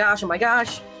 gosh, oh my gosh, oh my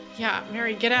gosh. Yeah,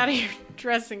 Mary, get out of here.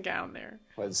 dressing gown there.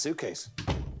 Where's the suitcase?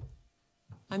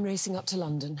 I'm racing up to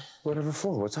London. Whatever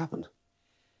for? What's happened?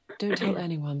 Don't tell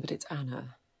anyone, but it's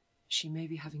Anna. She may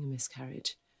be having a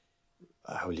miscarriage.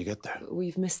 How will you get there?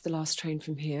 We've missed the last train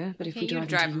from here, but if we drive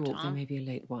into York, there may be a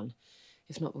late one.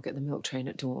 If not, we'll get the milk train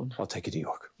at dawn. I'll take you to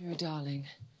York. You're a darling.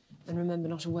 And remember,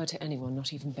 not a word to anyone,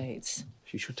 not even Bates.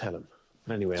 She should tell him.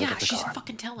 But anyway, I'll Yeah, get the she's car.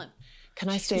 fucking telling. Can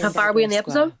I stay? How far are we in the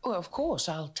episode? Oh, of course.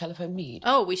 I'll telephone Mead.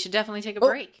 Oh, we should definitely take a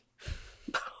break.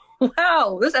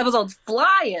 Wow, this episode's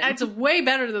flying. It's way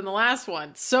better than the last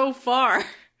one so far.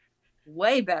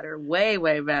 Way better. Way,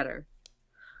 way better.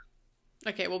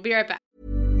 Okay, we'll be right back.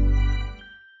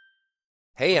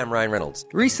 Hey, I'm Ryan Reynolds.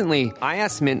 Recently, I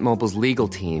asked Mint Mobile's legal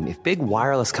team if big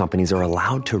wireless companies are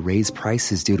allowed to raise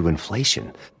prices due to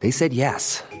inflation. They said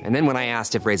yes. And then when I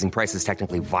asked if raising prices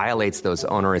technically violates those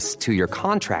onerous 2-year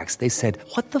contracts, they said,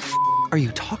 "What the f*** are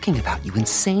you talking about, you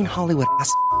insane Hollywood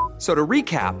ass?" So to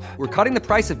recap, we're cutting the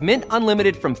price of Mint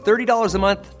Unlimited from $30 a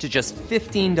month to just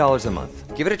 $15 a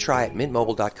month. Give it a try at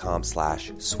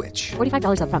mintmobile.com/switch.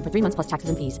 $45 up front for 3 months plus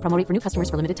taxes and fees. Promo rate for new customers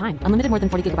for limited time. Unlimited more than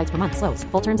 40 gigabytes per month. Slows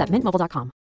full terms at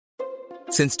mintmobile.com.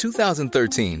 Since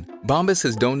 2013, Bombas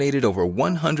has donated over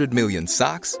 100 million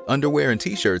socks, underwear, and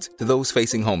T-shirts to those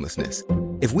facing homelessness.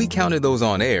 If we counted those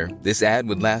on air, this ad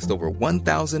would last over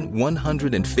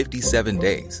 1,157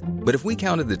 days. But if we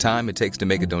counted the time it takes to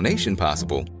make a donation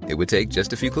possible, it would take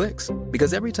just a few clicks.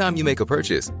 Because every time you make a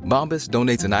purchase, Bombas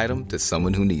donates an item to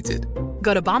someone who needs it.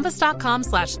 Go to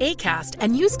bombas.com/ACAST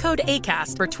and use code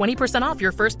ACAST for 20% off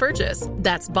your first purchase.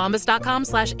 That's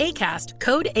bombas.com/ACAST,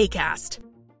 code ACAST.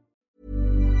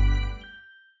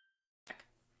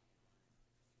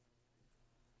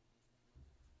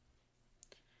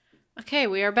 Okay,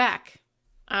 we are back.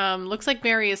 Looks like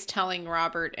Mary is telling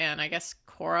Robert and I guess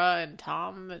Cora and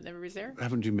Tom and everybody's there.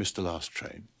 Haven't you missed the last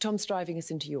train? Tom's driving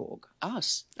us into York.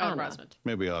 Us? Oh, Anna. Rosamond.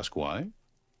 May we ask why?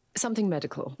 Something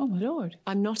medical. Oh, my lord.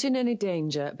 I'm not in any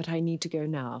danger, but I need to go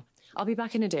now. I'll be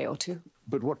back in a day or two.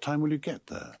 But what time will you get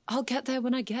there? I'll get there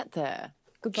when I get there.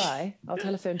 Goodbye. I'll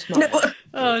telephone tomorrow.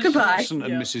 Goodbye. Carson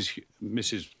and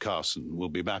Mrs. Carson will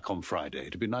be back on Friday.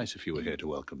 It'd be nice if you were here to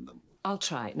welcome them. I'll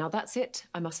try. Now that's it.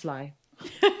 I must fly.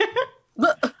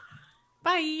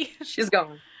 Bye. She's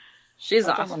gone. She's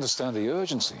I off. don't understand the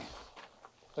urgency.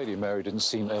 Lady Mary didn't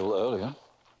seem ill earlier.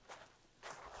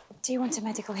 Do you want a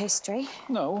medical history?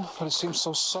 No, but it seems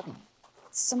so sudden.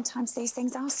 Sometimes these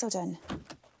things are sudden.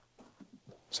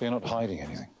 So you're not hiding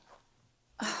anything?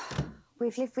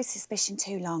 We've lived with suspicion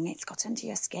too long. It's got under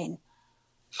your skin.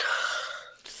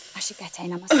 I should get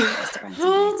in. I must meet Mr. Branson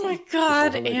Oh later. my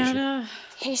God, Anna.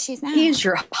 Here she is now. He's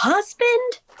your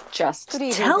husband? Just Good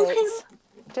evening, tell him. Bates.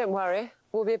 Don't worry.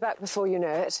 We'll be back before you know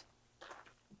it.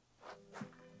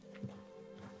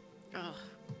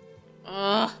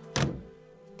 Ugh.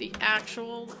 The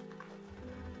actual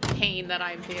pain that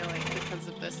I'm feeling because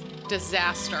of this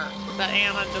disaster that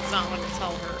Anna does not want to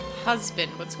tell her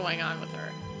husband what's going on with her.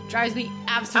 Drives me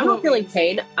I'm absolutely not feeling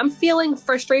pain. I'm feeling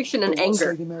frustration and What's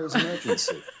anger. Lady Mary's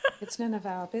emergency? It's none of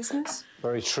our business.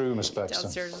 Very true, Miss Baxter.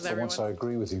 Downstairs is For once, I everyone.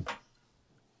 agree with you.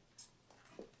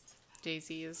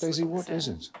 Daisy is. Daisy, what is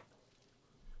it?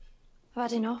 I've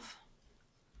had enough.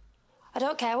 I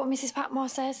don't care what Mrs. Patmore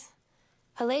says.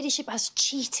 Her ladyship has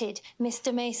cheated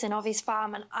Mr. Mason of his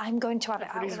farm, and I'm going to have it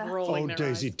out with her. Oh,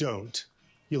 Daisy, don't.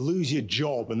 You'll lose your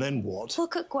job, and then what?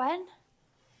 Look at Gwen.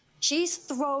 She's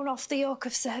thrown off the yoke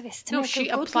of service to No, make she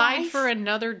a good applied life. for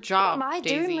another job. What am I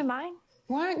Daisy. doing with mine?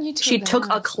 Why aren't you She took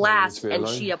a class and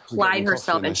she applied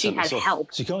herself and she had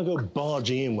help. So you can't go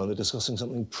barging in when they're discussing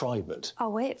something private.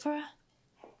 I'll wait for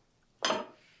her.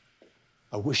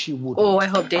 I wish you would. Oh, I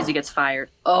hope Daisy gets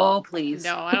fired. Oh, please.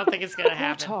 No, I don't think it's going to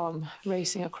happen. Tom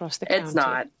racing across the county. It's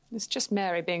not. It's just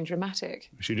Mary being dramatic.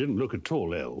 She didn't look at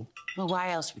all ill. Well,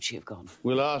 why else would she have gone?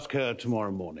 We'll ask her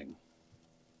tomorrow morning.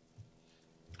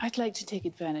 I'd like to take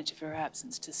advantage of her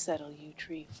absence to settle Yew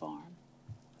Tree Farm.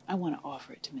 I want to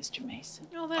offer it to Mr. Mason.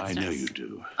 Oh, that's I know nice. you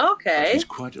do. Okay. But he's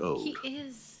quite old. He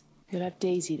is. He'll have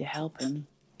Daisy to help him.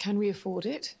 Can we afford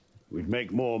it? We'd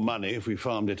make more money if we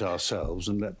farmed it ourselves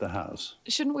and let the house.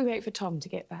 Shouldn't we wait for Tom to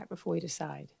get back before we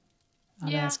decide?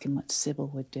 I'll ask him what Sybil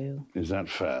would do. Is that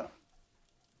fair?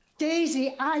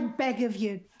 Daisy, I beg of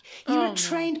you. You're a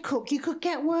trained cook. You could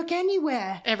get work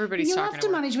anywhere. Everybody's You'll talking have to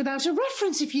to her. manage without a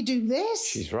reference if you do this.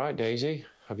 She's right, Daisy.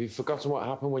 Have you forgotten what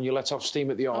happened when you let off steam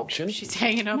at the auction? She's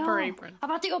hanging up No, her apron. I've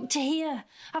had it up to here.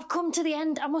 I've come to the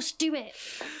end. I must do it.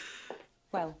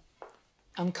 Well,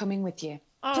 I'm coming with you.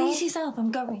 Please yourself,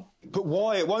 I'm going. But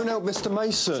why? It won't help Mr.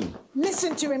 Mason.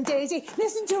 Listen to him, Daisy.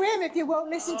 Listen to him if you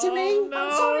won't listen to me.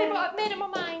 I'm sorry, but I've made up my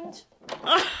mind.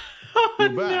 You're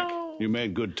back. You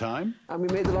made good time? And we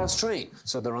made the last train,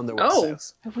 so they're on their way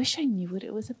south. I wish I knew what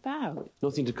it was about.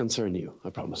 Nothing to concern you, I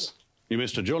promise. You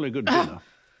missed a jolly good dinner.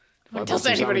 Don't tell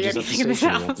anybody anything in this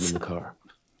house. In the car.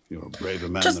 You're a braver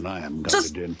man than I am,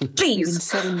 Gungadin. You've been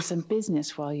settling some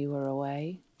business while you were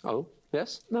away. Oh,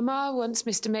 yes? Mamma wants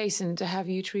Mr. Mason to have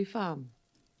Yew Tree Farm.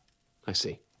 I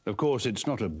see. Of course, it's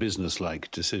not a businesslike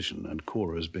decision, and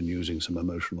Cora's been using some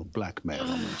emotional blackmail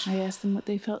on us. I asked them what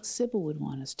they felt Sybil would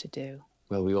want us to do.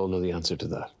 Well, we all know the answer to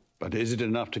that. But is it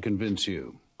enough to convince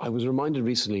you? I was reminded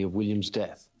recently of William's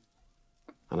death.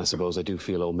 And I suppose I do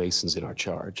feel old Mason's in our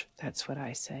charge. That's what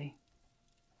I say.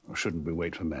 Or shouldn't we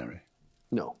wait for Mary?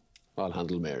 No, I'll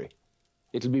handle Mary.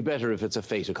 It'll be better if it's a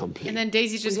fait accompli. And then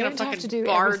Daisy's just We gonna don't have to fucking do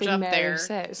barge everything up Mary there.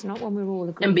 says, not when we're all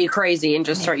agreed. And be crazy and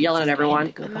just start yelling at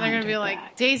everyone. And they're gonna be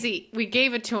like, Daisy, we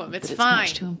gave it to him. It's But fine.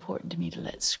 It's much too important to me to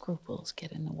let scruples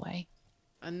get in the way.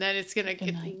 And then it's gonna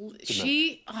get.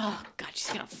 Oh god, she's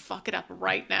gonna fuck it up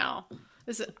right now.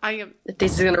 I am.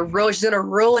 Daisy's gonna ruin. She's gonna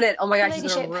ruin it. Oh my god, she's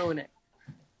gonna Ladyship. ruin it.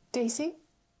 Daisy?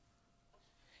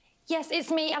 Yes,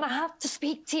 it's me, and I have to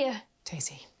speak to you.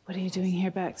 Daisy, what are you doing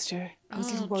here, Baxter? I was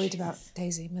a little worried about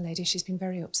Daisy, my lady. She's been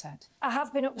very upset. I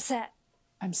have been upset.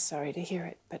 I'm sorry to hear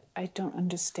it, but I don't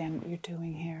understand what you're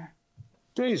doing here.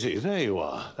 Daisy, there you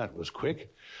are. That was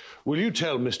quick. Will you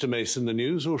tell Mr. Mason the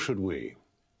news, or should we?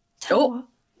 Oh.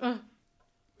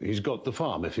 He's got the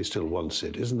farm if he still wants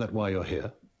it. Isn't that why you're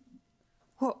here?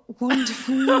 What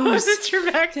wonderful news. Oh, is it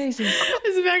your back? Daisy.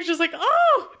 Is Max just like,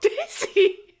 oh,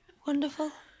 Daisy?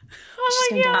 Wonderful. Oh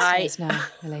She's my going god. downstairs now,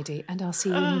 my lady, and I'll see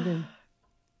you in the room.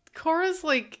 Cora's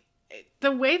like,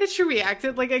 the way that she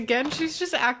reacted, like, again, she's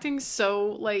just acting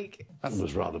so, like. That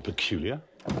was rather peculiar.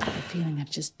 I have a feeling I've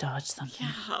just dodged something.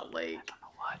 Yeah, like.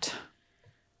 What?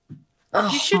 Oh,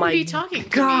 You shouldn't my be talking to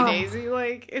God. me, Daisy.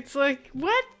 Like, it's like,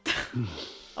 what?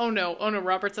 Oh no,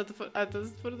 Robert's at the foot of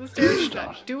the stairs. She's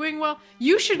not doing well.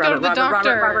 You should go to the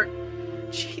doctor. Robert.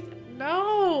 Gee,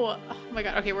 no. Oh my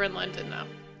god. Okay, we're in London now.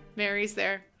 Mary's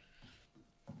there.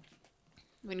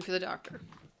 Waiting for the doctor.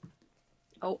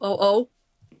 Oh.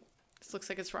 This looks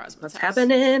like it's Rosamund's What's house.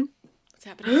 happening? What's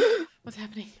happening? What's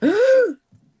happening?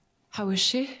 How is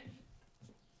she?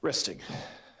 Resting.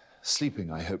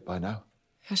 Sleeping, I hope, by now.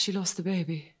 Has she lost the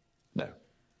baby? No.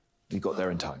 We got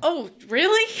there in time. Oh,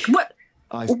 really? What?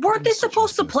 Weren't Weren't they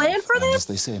supposed to plan for As this?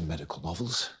 they say in medical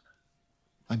novels,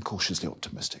 I'm cautiously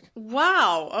optimistic.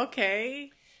 Wow. Okay.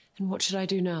 And what should I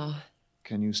do now?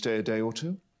 Can you stay a day or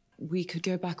two? We could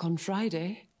go back on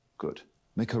Friday. Good.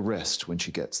 Make her rest when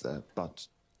she gets there, but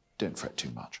don't fret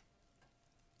too much.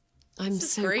 I'm This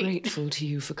is so great. grateful to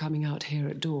you for coming out here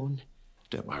at dawn.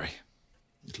 Don't worry.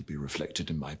 It'll be reflected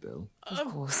in my bill. Of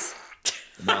course.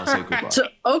 And now I'll say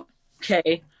goodbye.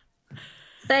 Okay.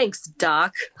 Thanks,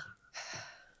 Doc.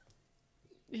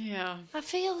 Yeah. I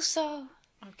feel so.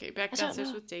 Okay, back I don't downstairs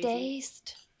know, with Daisy.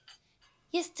 dazed.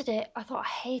 Yesterday, I thought I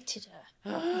hated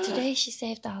her. And today, she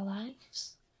saved our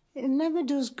lives. It never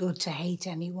does good to hate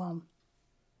anyone.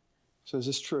 So is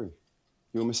this true?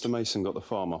 You and Mr. Mason got the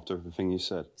farm after everything you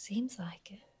said? Seems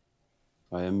like it.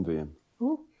 I envy him.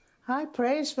 Oh, high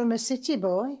praise from a city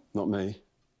boy. Not me.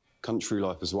 Country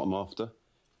life is what I'm after.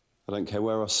 I don't care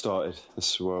where I started.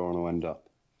 This is where I want to end up.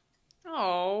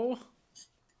 Oh.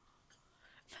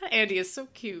 Andy is so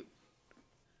cute.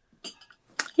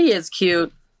 He is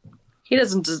cute. He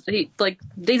doesn't.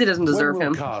 Daisy doesn't deserve When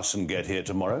will him. Carson get here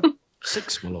tomorrow?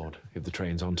 6, my lord, if the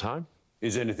train's on time.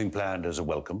 Is anything planned as a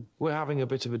welcome? We're having a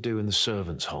bit of a do in the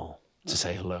servants' hall to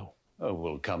say hello. Oh,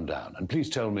 well, come down. And please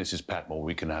tell Mrs. Patmore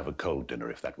we can have a cold dinner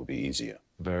if that would be easier.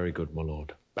 Very good, my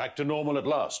lord. Back to normal at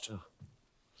last.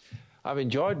 I've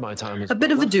enjoyed my time as A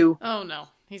bit of a do. Oh no,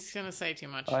 he's gonna say too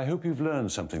much. I hope you've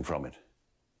learned something from it.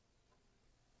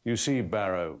 You see,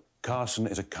 Barrow, Carson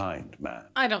is a kind man.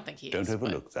 I don't think he is. Don't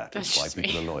overlook but that. that's It's why just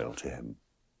people me. are loyal to him.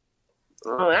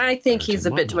 I think he's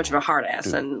a bit too much of a hard ass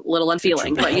and a little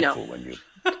unfeeling, but you know. When you...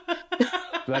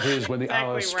 That is when the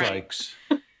hour Exactly right. strikes.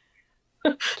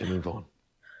 To move on.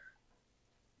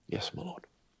 Yes, my lord.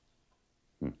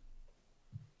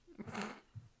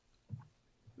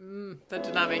 That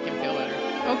did not make him feel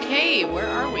better. Okay, where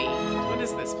are we? What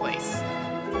is this place?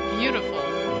 Beautiful.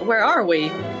 Where are we?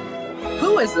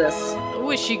 Who is this? Oh,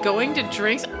 is she going to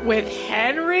drinks with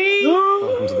Henry?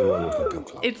 Welcome to the Royal Automobile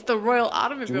Club. It's the Royal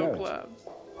Automobile Do you know it? Club.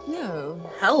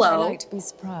 No. Hello. I like to be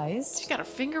surprised. She's got a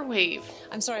finger wave.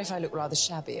 I'm sorry if I look rather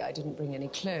shabby. I didn't bring any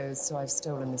clothes, so I've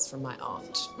stolen this from my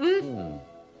aunt.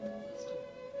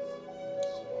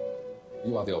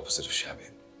 You are the opposite of shabby.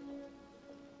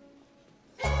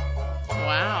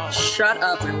 Wow. Shut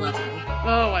up, I love you.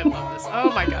 Oh, I love this.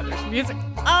 Oh my god, there's music.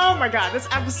 Oh my god, this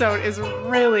episode is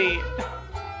really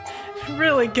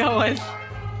Really going.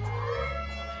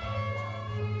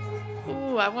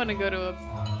 Ooh, I want to go to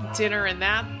a dinner in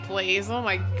that place. Oh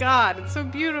my god, it's so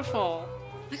beautiful.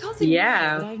 I can't think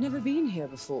why, but I've never been here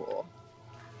before.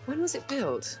 When was it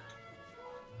built?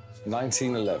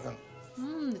 1911.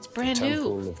 It's brand new.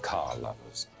 Temple of car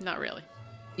lovers. Not really.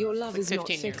 Your love Like is not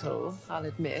 15 years fickle, I'll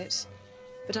admit.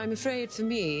 But I'm afraid for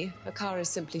me, a car is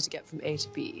simply to get from A to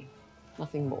B.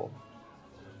 Nothing more.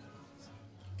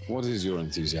 What is your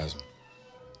enthusiasm?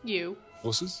 You.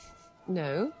 Horses?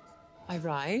 No. I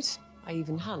ride. I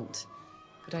even hunt.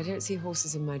 But I don't see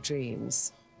horses in my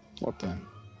dreams. What then?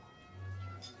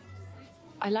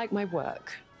 I like my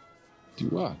work. Do you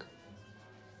work?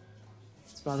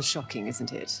 It's rather shocking,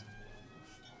 isn't it?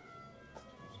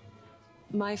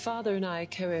 My father and I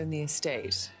co-own the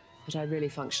estate, but I really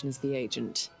function as the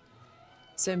agent.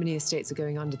 So many estates are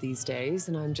going under these days,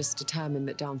 and I'm just determined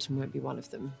that Downton won't be one of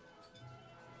them.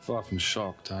 Far from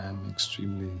shocked, I am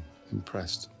extremely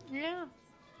impressed. Yeah.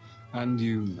 And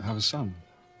you have a son?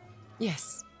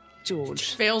 Yes,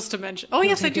 George. Fails to mention. Oh,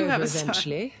 yes, I do have a son.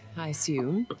 Eventually, I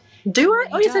assume. Do I?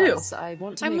 Oh, yes, I do. I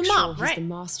want to I'm make a sure mom, he's right. the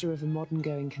master of a modern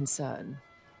going concern.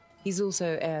 He's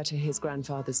also heir to his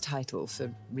grandfather's title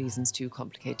for reasons too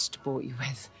complicated to bore you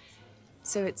with.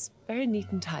 So it's very neat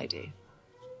and tidy.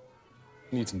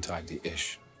 Neat and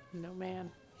tidy-ish. No man.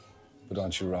 But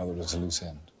aren't you rather at a loose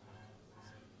end?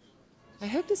 I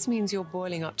hope this means you're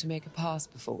boiling up to make a pass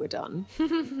before we're done.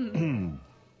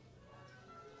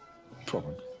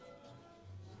 Probably.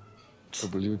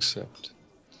 But will you accept?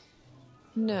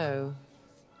 No,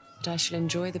 but I shall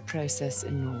enjoy the process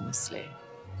enormously.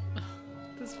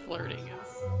 This flirting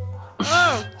is.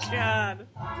 Oh, God.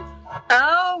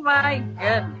 Oh, my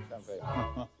goodness.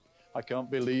 I can't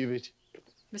believe it.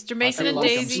 Mr. Mason and I feel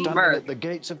like Daisy. I'm standing at the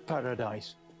gates of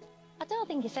paradise. I don't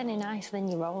think it's any nicer than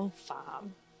your own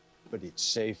farm. But it's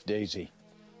safe, Daisy.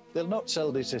 They'll not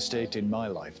sell this estate in my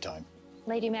lifetime.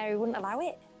 Lady Mary wouldn't allow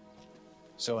it.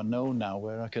 So I know now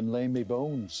where I can lay me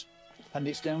bones. And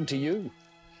it's down to you.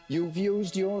 You've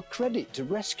used your credit to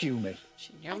rescue me.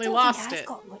 She I nearly don't lost think I've it.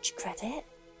 got much credit.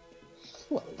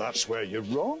 Well, that's where you're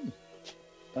wrong.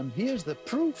 And here's the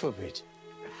proof of it.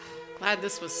 Glad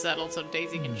this was settled so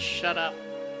Daisy can shut up.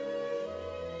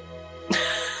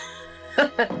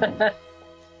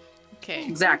 Okay.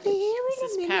 Exactly.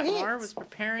 Mrs. Patmore was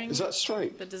preparing Is that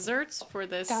straight? the desserts for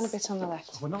this Down a bit on the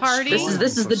left. party.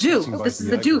 This is the do. This is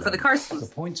the do for the Carsons.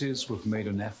 The point is, we've made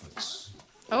an effort.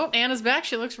 Oh, Anna's back.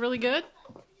 She looks really good.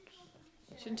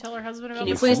 Shouldn't tell her husband about Can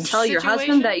you the please tell your situation.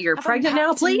 husband that you're pregnant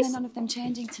now, please? None of them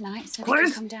changing tonight, so they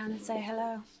Please? can come down and say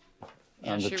hello.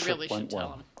 Yeah, And the she trip really should went tell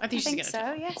well. him. I think she's gonna so,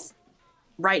 tell him. yes.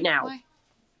 Right now. Why?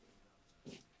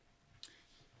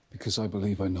 Because I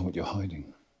believe I know what you're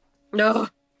hiding. No.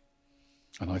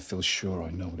 And I feel sure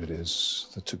I know what it is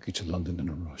that took you to London in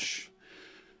a rush.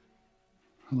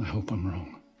 And I hope I'm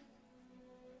wrong.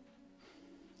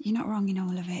 You're not wrong in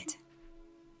all of it.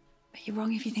 But you're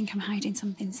wrong if you think I'm hiding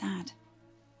something sad.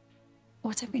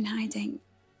 What I've been hiding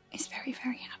is very,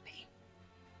 very happy.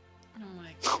 Oh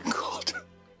my Oh, God.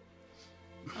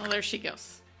 Oh, there she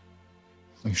goes.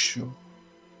 Are you sure?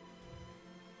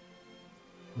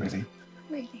 Really?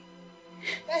 Really.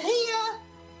 They're here.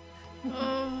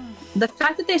 Oh, The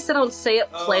fact that they still don't say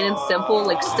it plain and simple,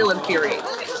 like, still infuriates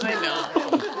me. I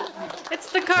know.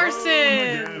 It's the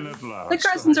Carsons. The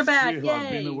Carsons are back. I've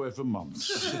been Yay. away for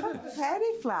months.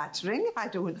 Very flattering, I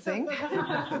don't think.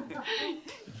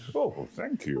 Oh,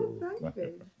 thank you.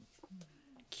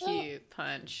 Cute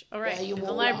punch. All right, There you in the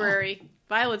all library.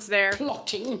 Violet's there.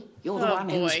 Plotting. You're the Oh, one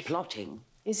who's boy. plotting.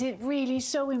 Is it really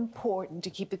so important to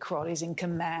keep the Crawleys in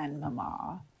command,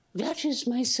 Mamma? That is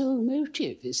my sole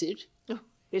motive, is it? Oh,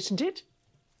 isn't it?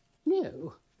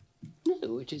 No.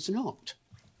 No, it is not.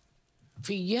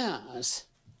 For years,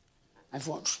 I've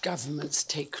watched governments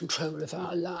take control of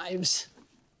our lives,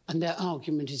 and their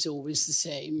argument is always the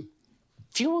same.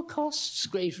 Fewer costs,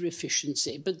 greater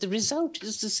efficiency, but the result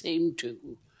is the same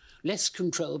too. Less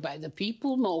control by the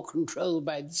people, more control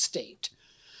by the state,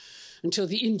 until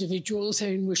the individual's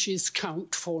own wishes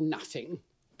count for nothing.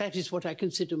 That is what I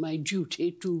consider my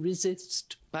duty to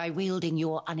resist. By wielding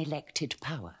your unelected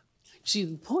power. See,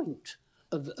 the point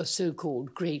of a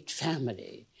so-called great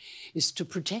family is to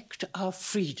protect our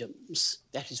freedoms.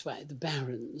 That is why the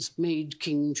barons made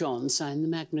King John sign the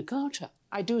Magna Carta.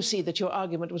 I do see that your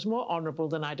argument was more honourable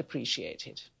than I'd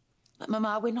appreciated. But,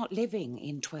 Mamma, we're not living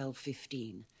in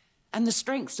 1215. And the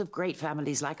strength of great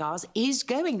families like ours is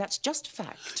going. That's just a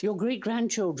fact. Your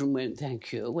great-grandchildren won't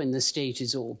thank you when the state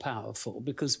is all-powerful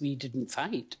because we didn't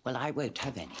fight. Well, I won't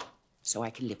have any, so I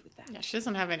can live with that. Yeah, she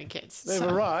doesn't have any kids. They've so-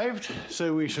 arrived,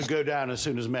 so we should go down as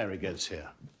soon as Mary gets here.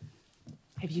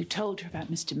 Have you told her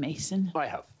about Mr. Mason? I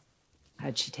have.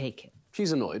 How'd she take it?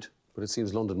 She's annoyed, but it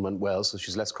seems London went well, so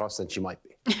she's less cross than she might be.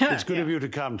 It's good of you to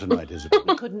come tonight, Isabel.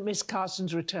 We couldn't miss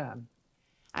Carson's return.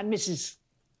 And Mrs.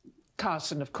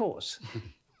 Carson, of course.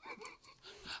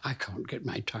 I can't get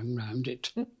my tongue round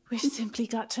it. We've simply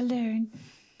got to learn.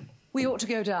 We ought to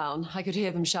go down. I could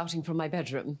hear them shouting from my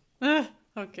bedroom.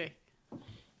 Okay.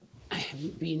 I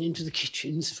haven't been into the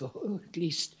kitchens for at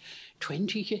least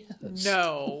 20 years.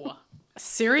 No.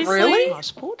 Seriously? Really?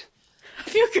 Passport?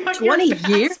 Have you got 20 your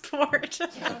years? passport?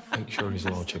 Make sure his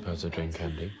lordship has a drink,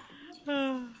 Andy.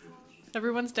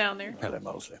 Everyone's down there. Hello,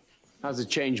 Mosley. Has it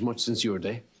changed much since your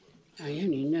day? I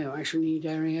only know I shall need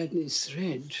Ariadne's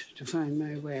thread to find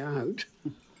my way out.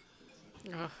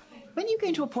 When are you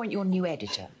going to appoint your new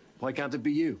editor? Why can't it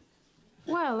be you?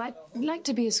 Well, I'd like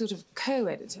to be a sort of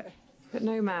co-editor, but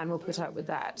no man will put up with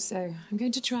that, so I'm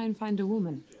going to try and find a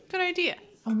woman. Good idea.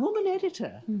 A woman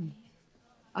editor?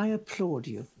 I applaud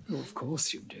you. Oh, of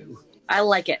course you do. I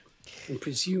like it. And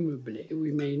presumably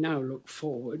we may now look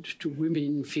forward to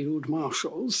women field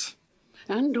marshals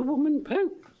and a woman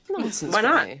pope. Nonsense, Why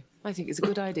not? Ray. I think it's a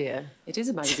good idea. It is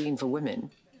a magazine for women.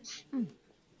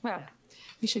 Well,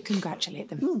 we should congratulate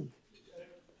them.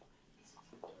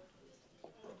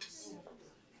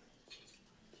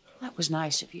 That was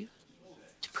nice of you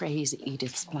to praise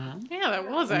Edith's plan. Yeah, that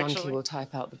was The actually. monkey will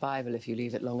type out the Bible if you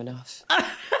leave it long enough.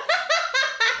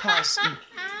 Carson,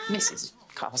 Mrs.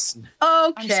 Carson.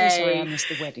 Okay. I'm so sorry I missed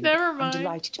the wedding. Never but mind. I'm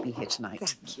delighted to be here tonight.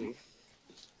 Thank you.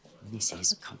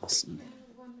 Mrs. Carson.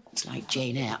 It's like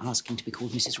Jane Eyre asking to be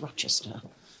called Mrs. Rochester.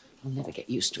 I'll never get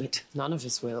used to it. None of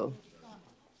us will.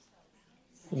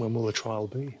 When will the trial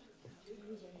be?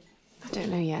 I don't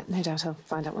know yet. No doubt I'll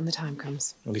find out when the time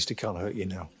comes. At least it can't hurt you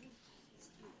now.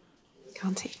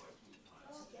 Can't he?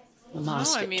 Mama No, I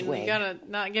slipped mean, away. you gotta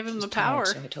not give him the She's tired, power.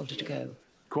 so I told her to go.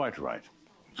 Quite right.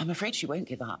 I'm afraid she won't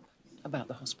give up about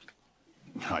the hospital.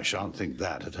 I shan't think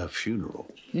that at her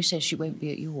funeral. Who says she won't be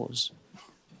at yours?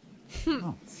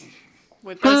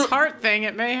 With this heart thing,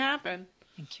 it may happen.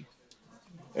 Thank you.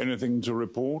 Anything to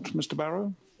report, Mr.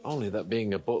 Barrow? Only that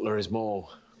being a butler is more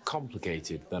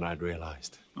complicated than I'd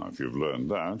realised. Now, if you've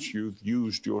learned that, you've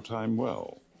used your time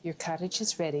well. Your cottage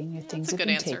is ready and your things a have good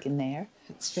been answer. taken there.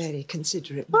 It's very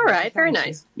considerate. All right, very Thank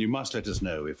you. nice. You must let us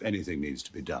know if anything needs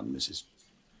to be done, Mrs.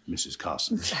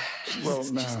 Carson. Well,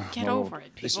 now, get well, over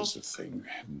it, this people. is the thing.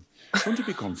 Wouldn't it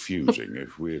be confusing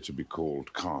if we're to be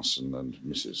called Carson and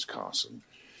Mrs. Carson?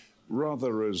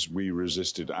 Rather, as we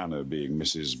resisted Anna being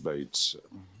Mrs. Bates,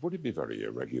 would it be very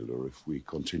irregular if we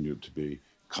continued to be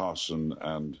Carson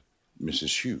and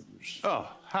Mrs. Hughes? Oh,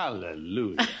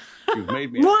 hallelujah. You've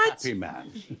made me What? a happy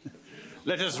man.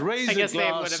 Let us raise I a guess they would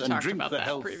glass have and talked drink about the that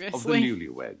health of the previously.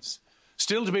 newlyweds.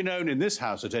 Still to be known in this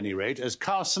house, at any rate, as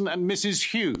Carson and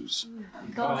Mrs. Hughes.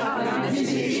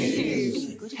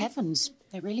 Good heavens,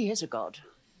 there really is a God.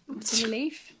 It's a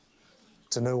relief.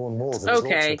 To know one more than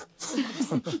Okay.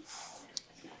 his lordship.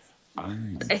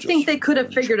 I think they could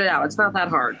have figured it out. It's not that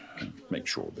hard. Make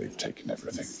sure they've taken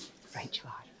everything. Right you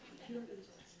are.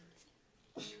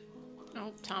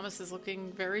 Oh, Thomas is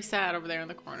looking very sad over there in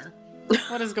the corner.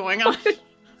 What is going on?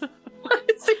 Why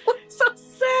is he look so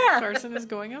sad? Carson is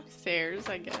going upstairs,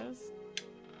 I guess.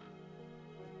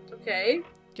 Okay.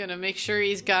 Gonna make sure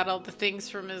he's got all the things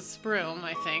from his room,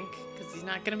 I think, because he's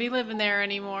not gonna be living there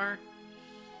anymore.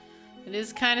 It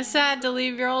is kind of sad to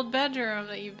leave your old bedroom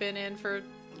that you've been in for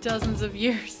dozens of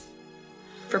years.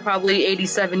 For probably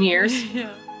 87 years.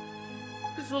 Yeah.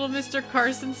 This little Mr.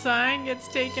 Carson sign gets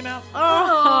taken out.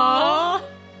 Oh!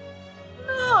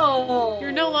 No.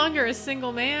 You're no longer a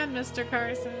single man, Mr.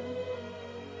 Carson.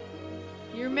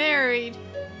 You're married.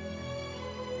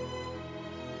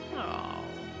 Oh.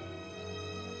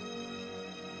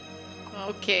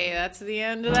 Okay, that's the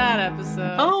end of that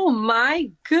episode. Oh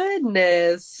my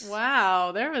goodness.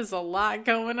 Wow, there was a lot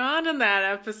going on in that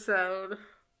episode.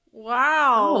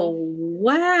 Wow. Oh,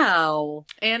 wow.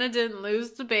 Anna didn't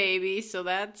lose the baby, so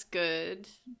that's good.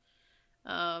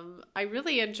 I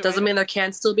really enjoyed Doesn't mean there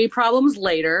can't still be problems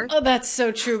later. Oh, that's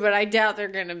so true, but I doubt they're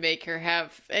going to make her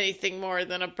have anything more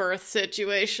than a birth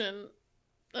situation.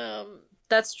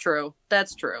 That's true.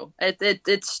 That's true.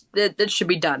 It should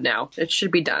be done now. It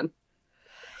should be done.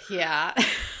 Yeah.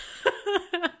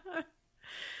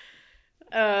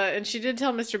 And she did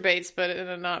tell Mr. Bates, but in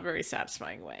a not very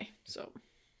satisfying way. So,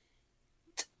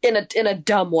 in a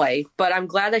dumb way, but I'm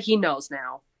glad that he knows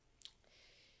now.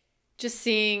 just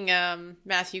seeing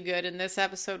Matthew Good in this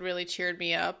episode really cheered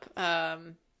me up.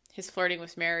 His flirting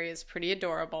with Mary is pretty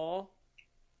adorable.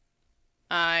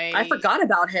 I forgot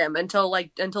about him until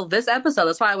this episode.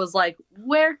 That's why I was like,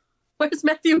 where's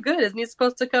Matthew Good? Isn't he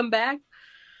supposed to come back?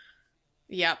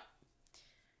 Yep.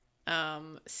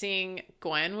 Seeing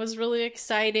Gwen was really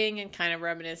exciting and kind of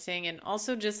reminiscing, and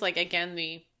also just like, again,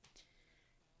 the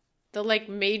like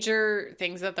major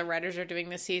things that the writers are doing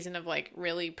this season of like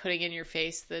really putting in your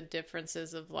face the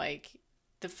differences of like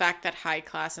the fact that high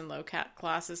class and low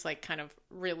class is like kind of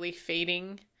really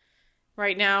fading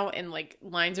right now, and like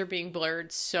lines are being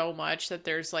blurred so much that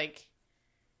there's like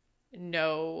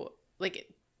no, like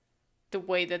the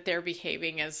way that they're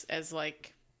behaving as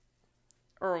like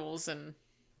earls and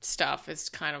stuff is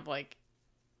kind of like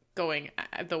going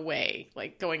the way,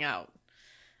 like going out.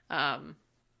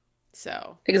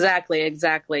 So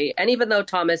exactly. And even though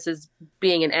Thomas is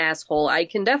being an asshole, I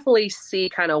can definitely see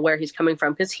kind of where he's coming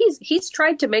from, because he's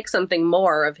tried to make something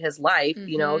more of his life.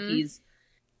 You know,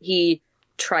 he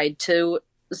tried to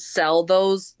sell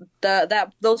those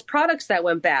products that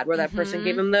went bad, where that person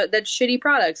gave him that shitty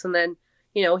products, and then,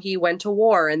 you know, he went to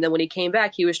war, and then when he came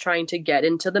back, he was trying to get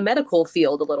into the medical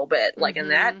field a little bit, like, and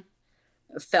that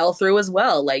fell through as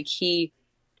well. Like he's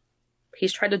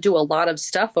tried to do a lot of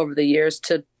stuff over the years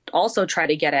to also try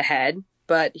to get ahead,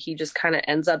 but he just kind of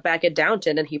ends up back at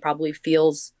Downton, and he probably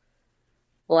feels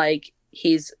like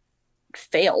he's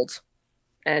failed,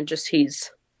 and just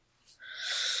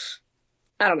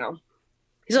I don't know.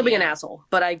 He's still being an asshole,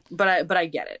 but I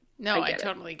get it. No, I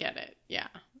totally get it. Yeah.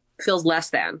 Feels less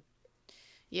than.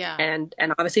 Yeah. And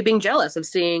obviously being jealous of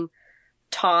seeing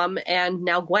Tom and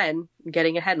now Gwen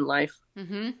getting ahead in life.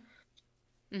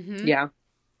 Yeah.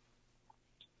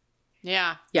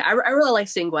 Yeah. Yeah, I really like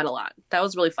seeing Gwen a lot. That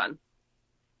was really fun.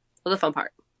 It was a fun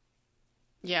part.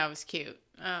 Yeah, it was cute.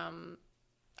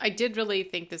 I did really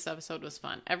think this episode was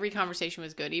fun. Every conversation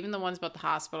was good. Even the ones about the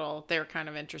hospital, they were kind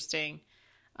of interesting.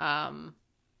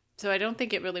 So I don't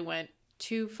think it really went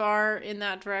too far in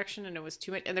that direction, and it was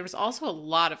too much. And there was also a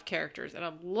lot of characters and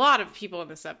a lot of people in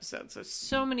this episode.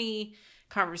 So many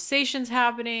conversations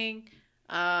happening.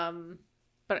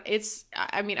 But it's,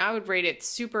 I mean, I would rate it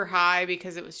super high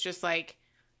because it was just like,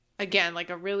 again, like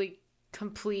a really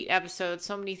complete episode.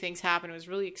 So many things happened. It was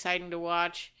really exciting to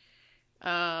watch.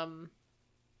 Oh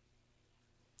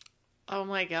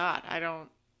my God.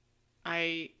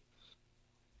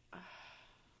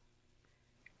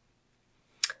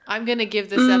 I'm going to give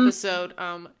this episode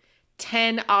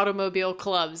 10 automobile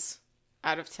clubs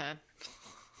out of 10.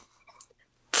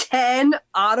 10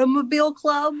 automobile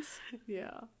clubs?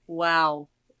 Yeah. Wow.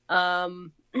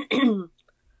 I'm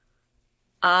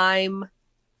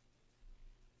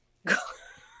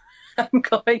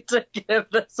going to give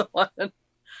this one.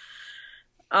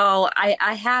 Oh,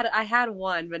 I had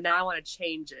one, but now I want to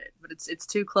change it. But it's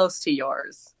too close to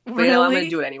yours. But really? You know, I'm going to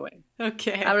do it anyway.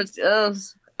 Okay.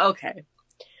 Okay.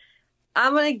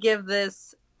 I'm going to give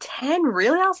this 10.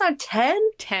 Really? Outside 10?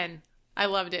 10. I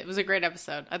loved it. It was a great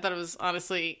episode. I thought it was,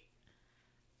 honestly,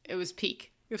 it was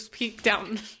peak. It was peak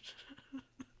down.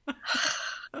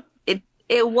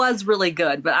 It was really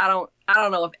good, but I don't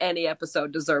know if any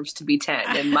episode deserves to be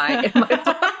 10 in my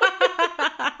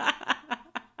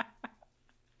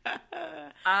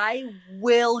I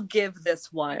will give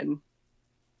this one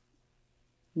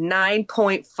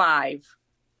 9.5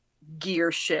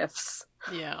 gear shifts.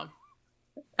 Yeah.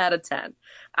 Out of 10.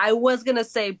 I was gonna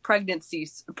say pregnancy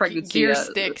gear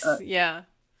sticks. Yeah.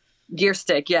 Gear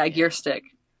stick. Yeah, gear stick.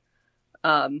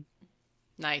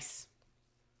 Nice.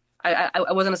 I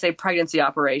was gonna say pregnancy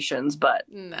operations, but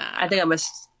I think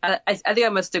I think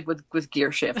I'm gonna stick with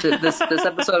gear shift. This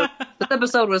episode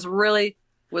was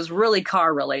really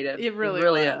car related. It really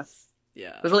was.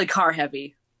 Yeah. It was really car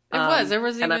heavy. It was. There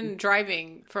was even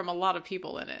driving from a lot of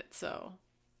people in it. So.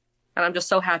 And I'm just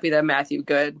so happy that Matthew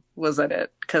Good was in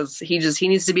it, because he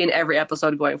needs to be in every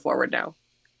episode going forward now.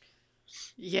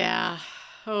 Yeah.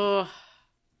 Oh.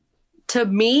 To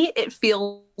me, it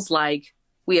feels like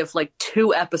we have like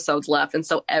 2 episodes left, and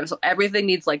so everything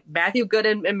needs, like, Matthew Good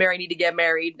and Mary need to get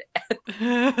married.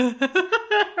 We're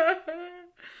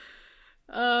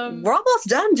almost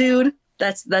done, dude.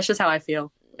 That's just how I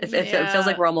feel. It feels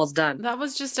like we're almost done. That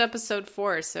was just episode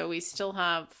 4, so we still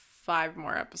have 5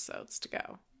 more episodes to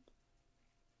go.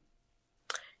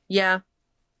 Yeah.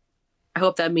 I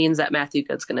hope that means that Matthew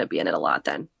Good's going to be in it a lot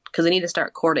then, because they need to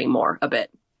start courting more a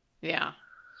bit. Yeah.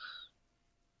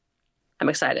 I'm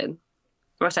excited.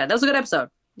 That was a good episode.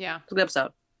 Yeah. It was a good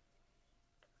episode.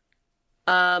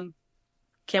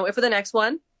 Can't wait for the next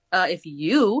one. If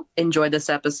you enjoyed this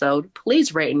episode,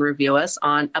 please rate and review us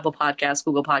on Apple Podcasts,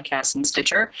 Google Podcasts, and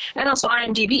Stitcher, and also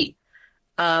IMDb.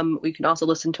 We can also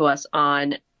listen to us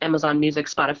on Amazon Music,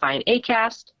 Spotify, and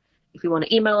Acast. If you want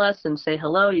to email us and say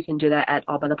hello, you can do that at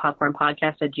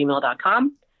allbythepopcornpodcast@gmail.com.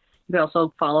 You can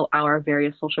also follow our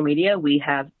various social media. We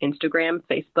have Instagram,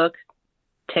 Facebook,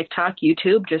 TikTok,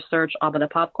 YouTube. Just search Abba the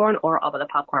Popcorn or Abba the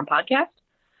Popcorn Podcast.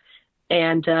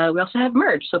 And we also have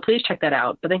merch, so please check that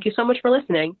out. But thank you so much for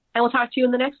listening, and we'll talk to you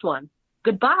in the next one.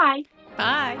 Goodbye.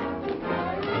 Bye.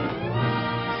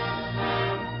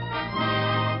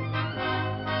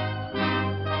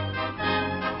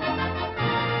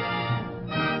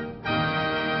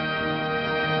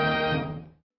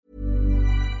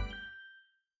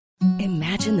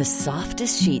 Imagine the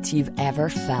softest sheets you've ever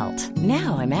felt.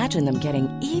 Now imagine them getting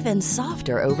even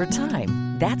softer over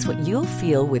time. That's what you'll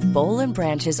feel with Boll &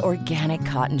 Branch's organic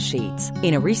cotton sheets.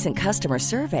 In a recent customer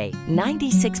survey,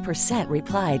 96%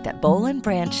 replied that Boll &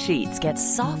 Branch sheets get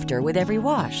softer with every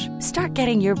wash. Start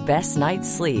getting your best night's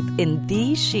sleep in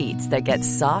these sheets that get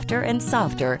softer and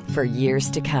softer for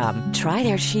years to come. Try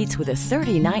their sheets with a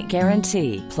 30-night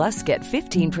guarantee. Plus, get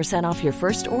 15% off your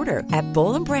first order at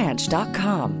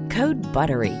bollandbranch.com. Code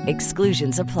BUTTERY.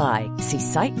 Exclusions apply. See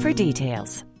site for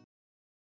details.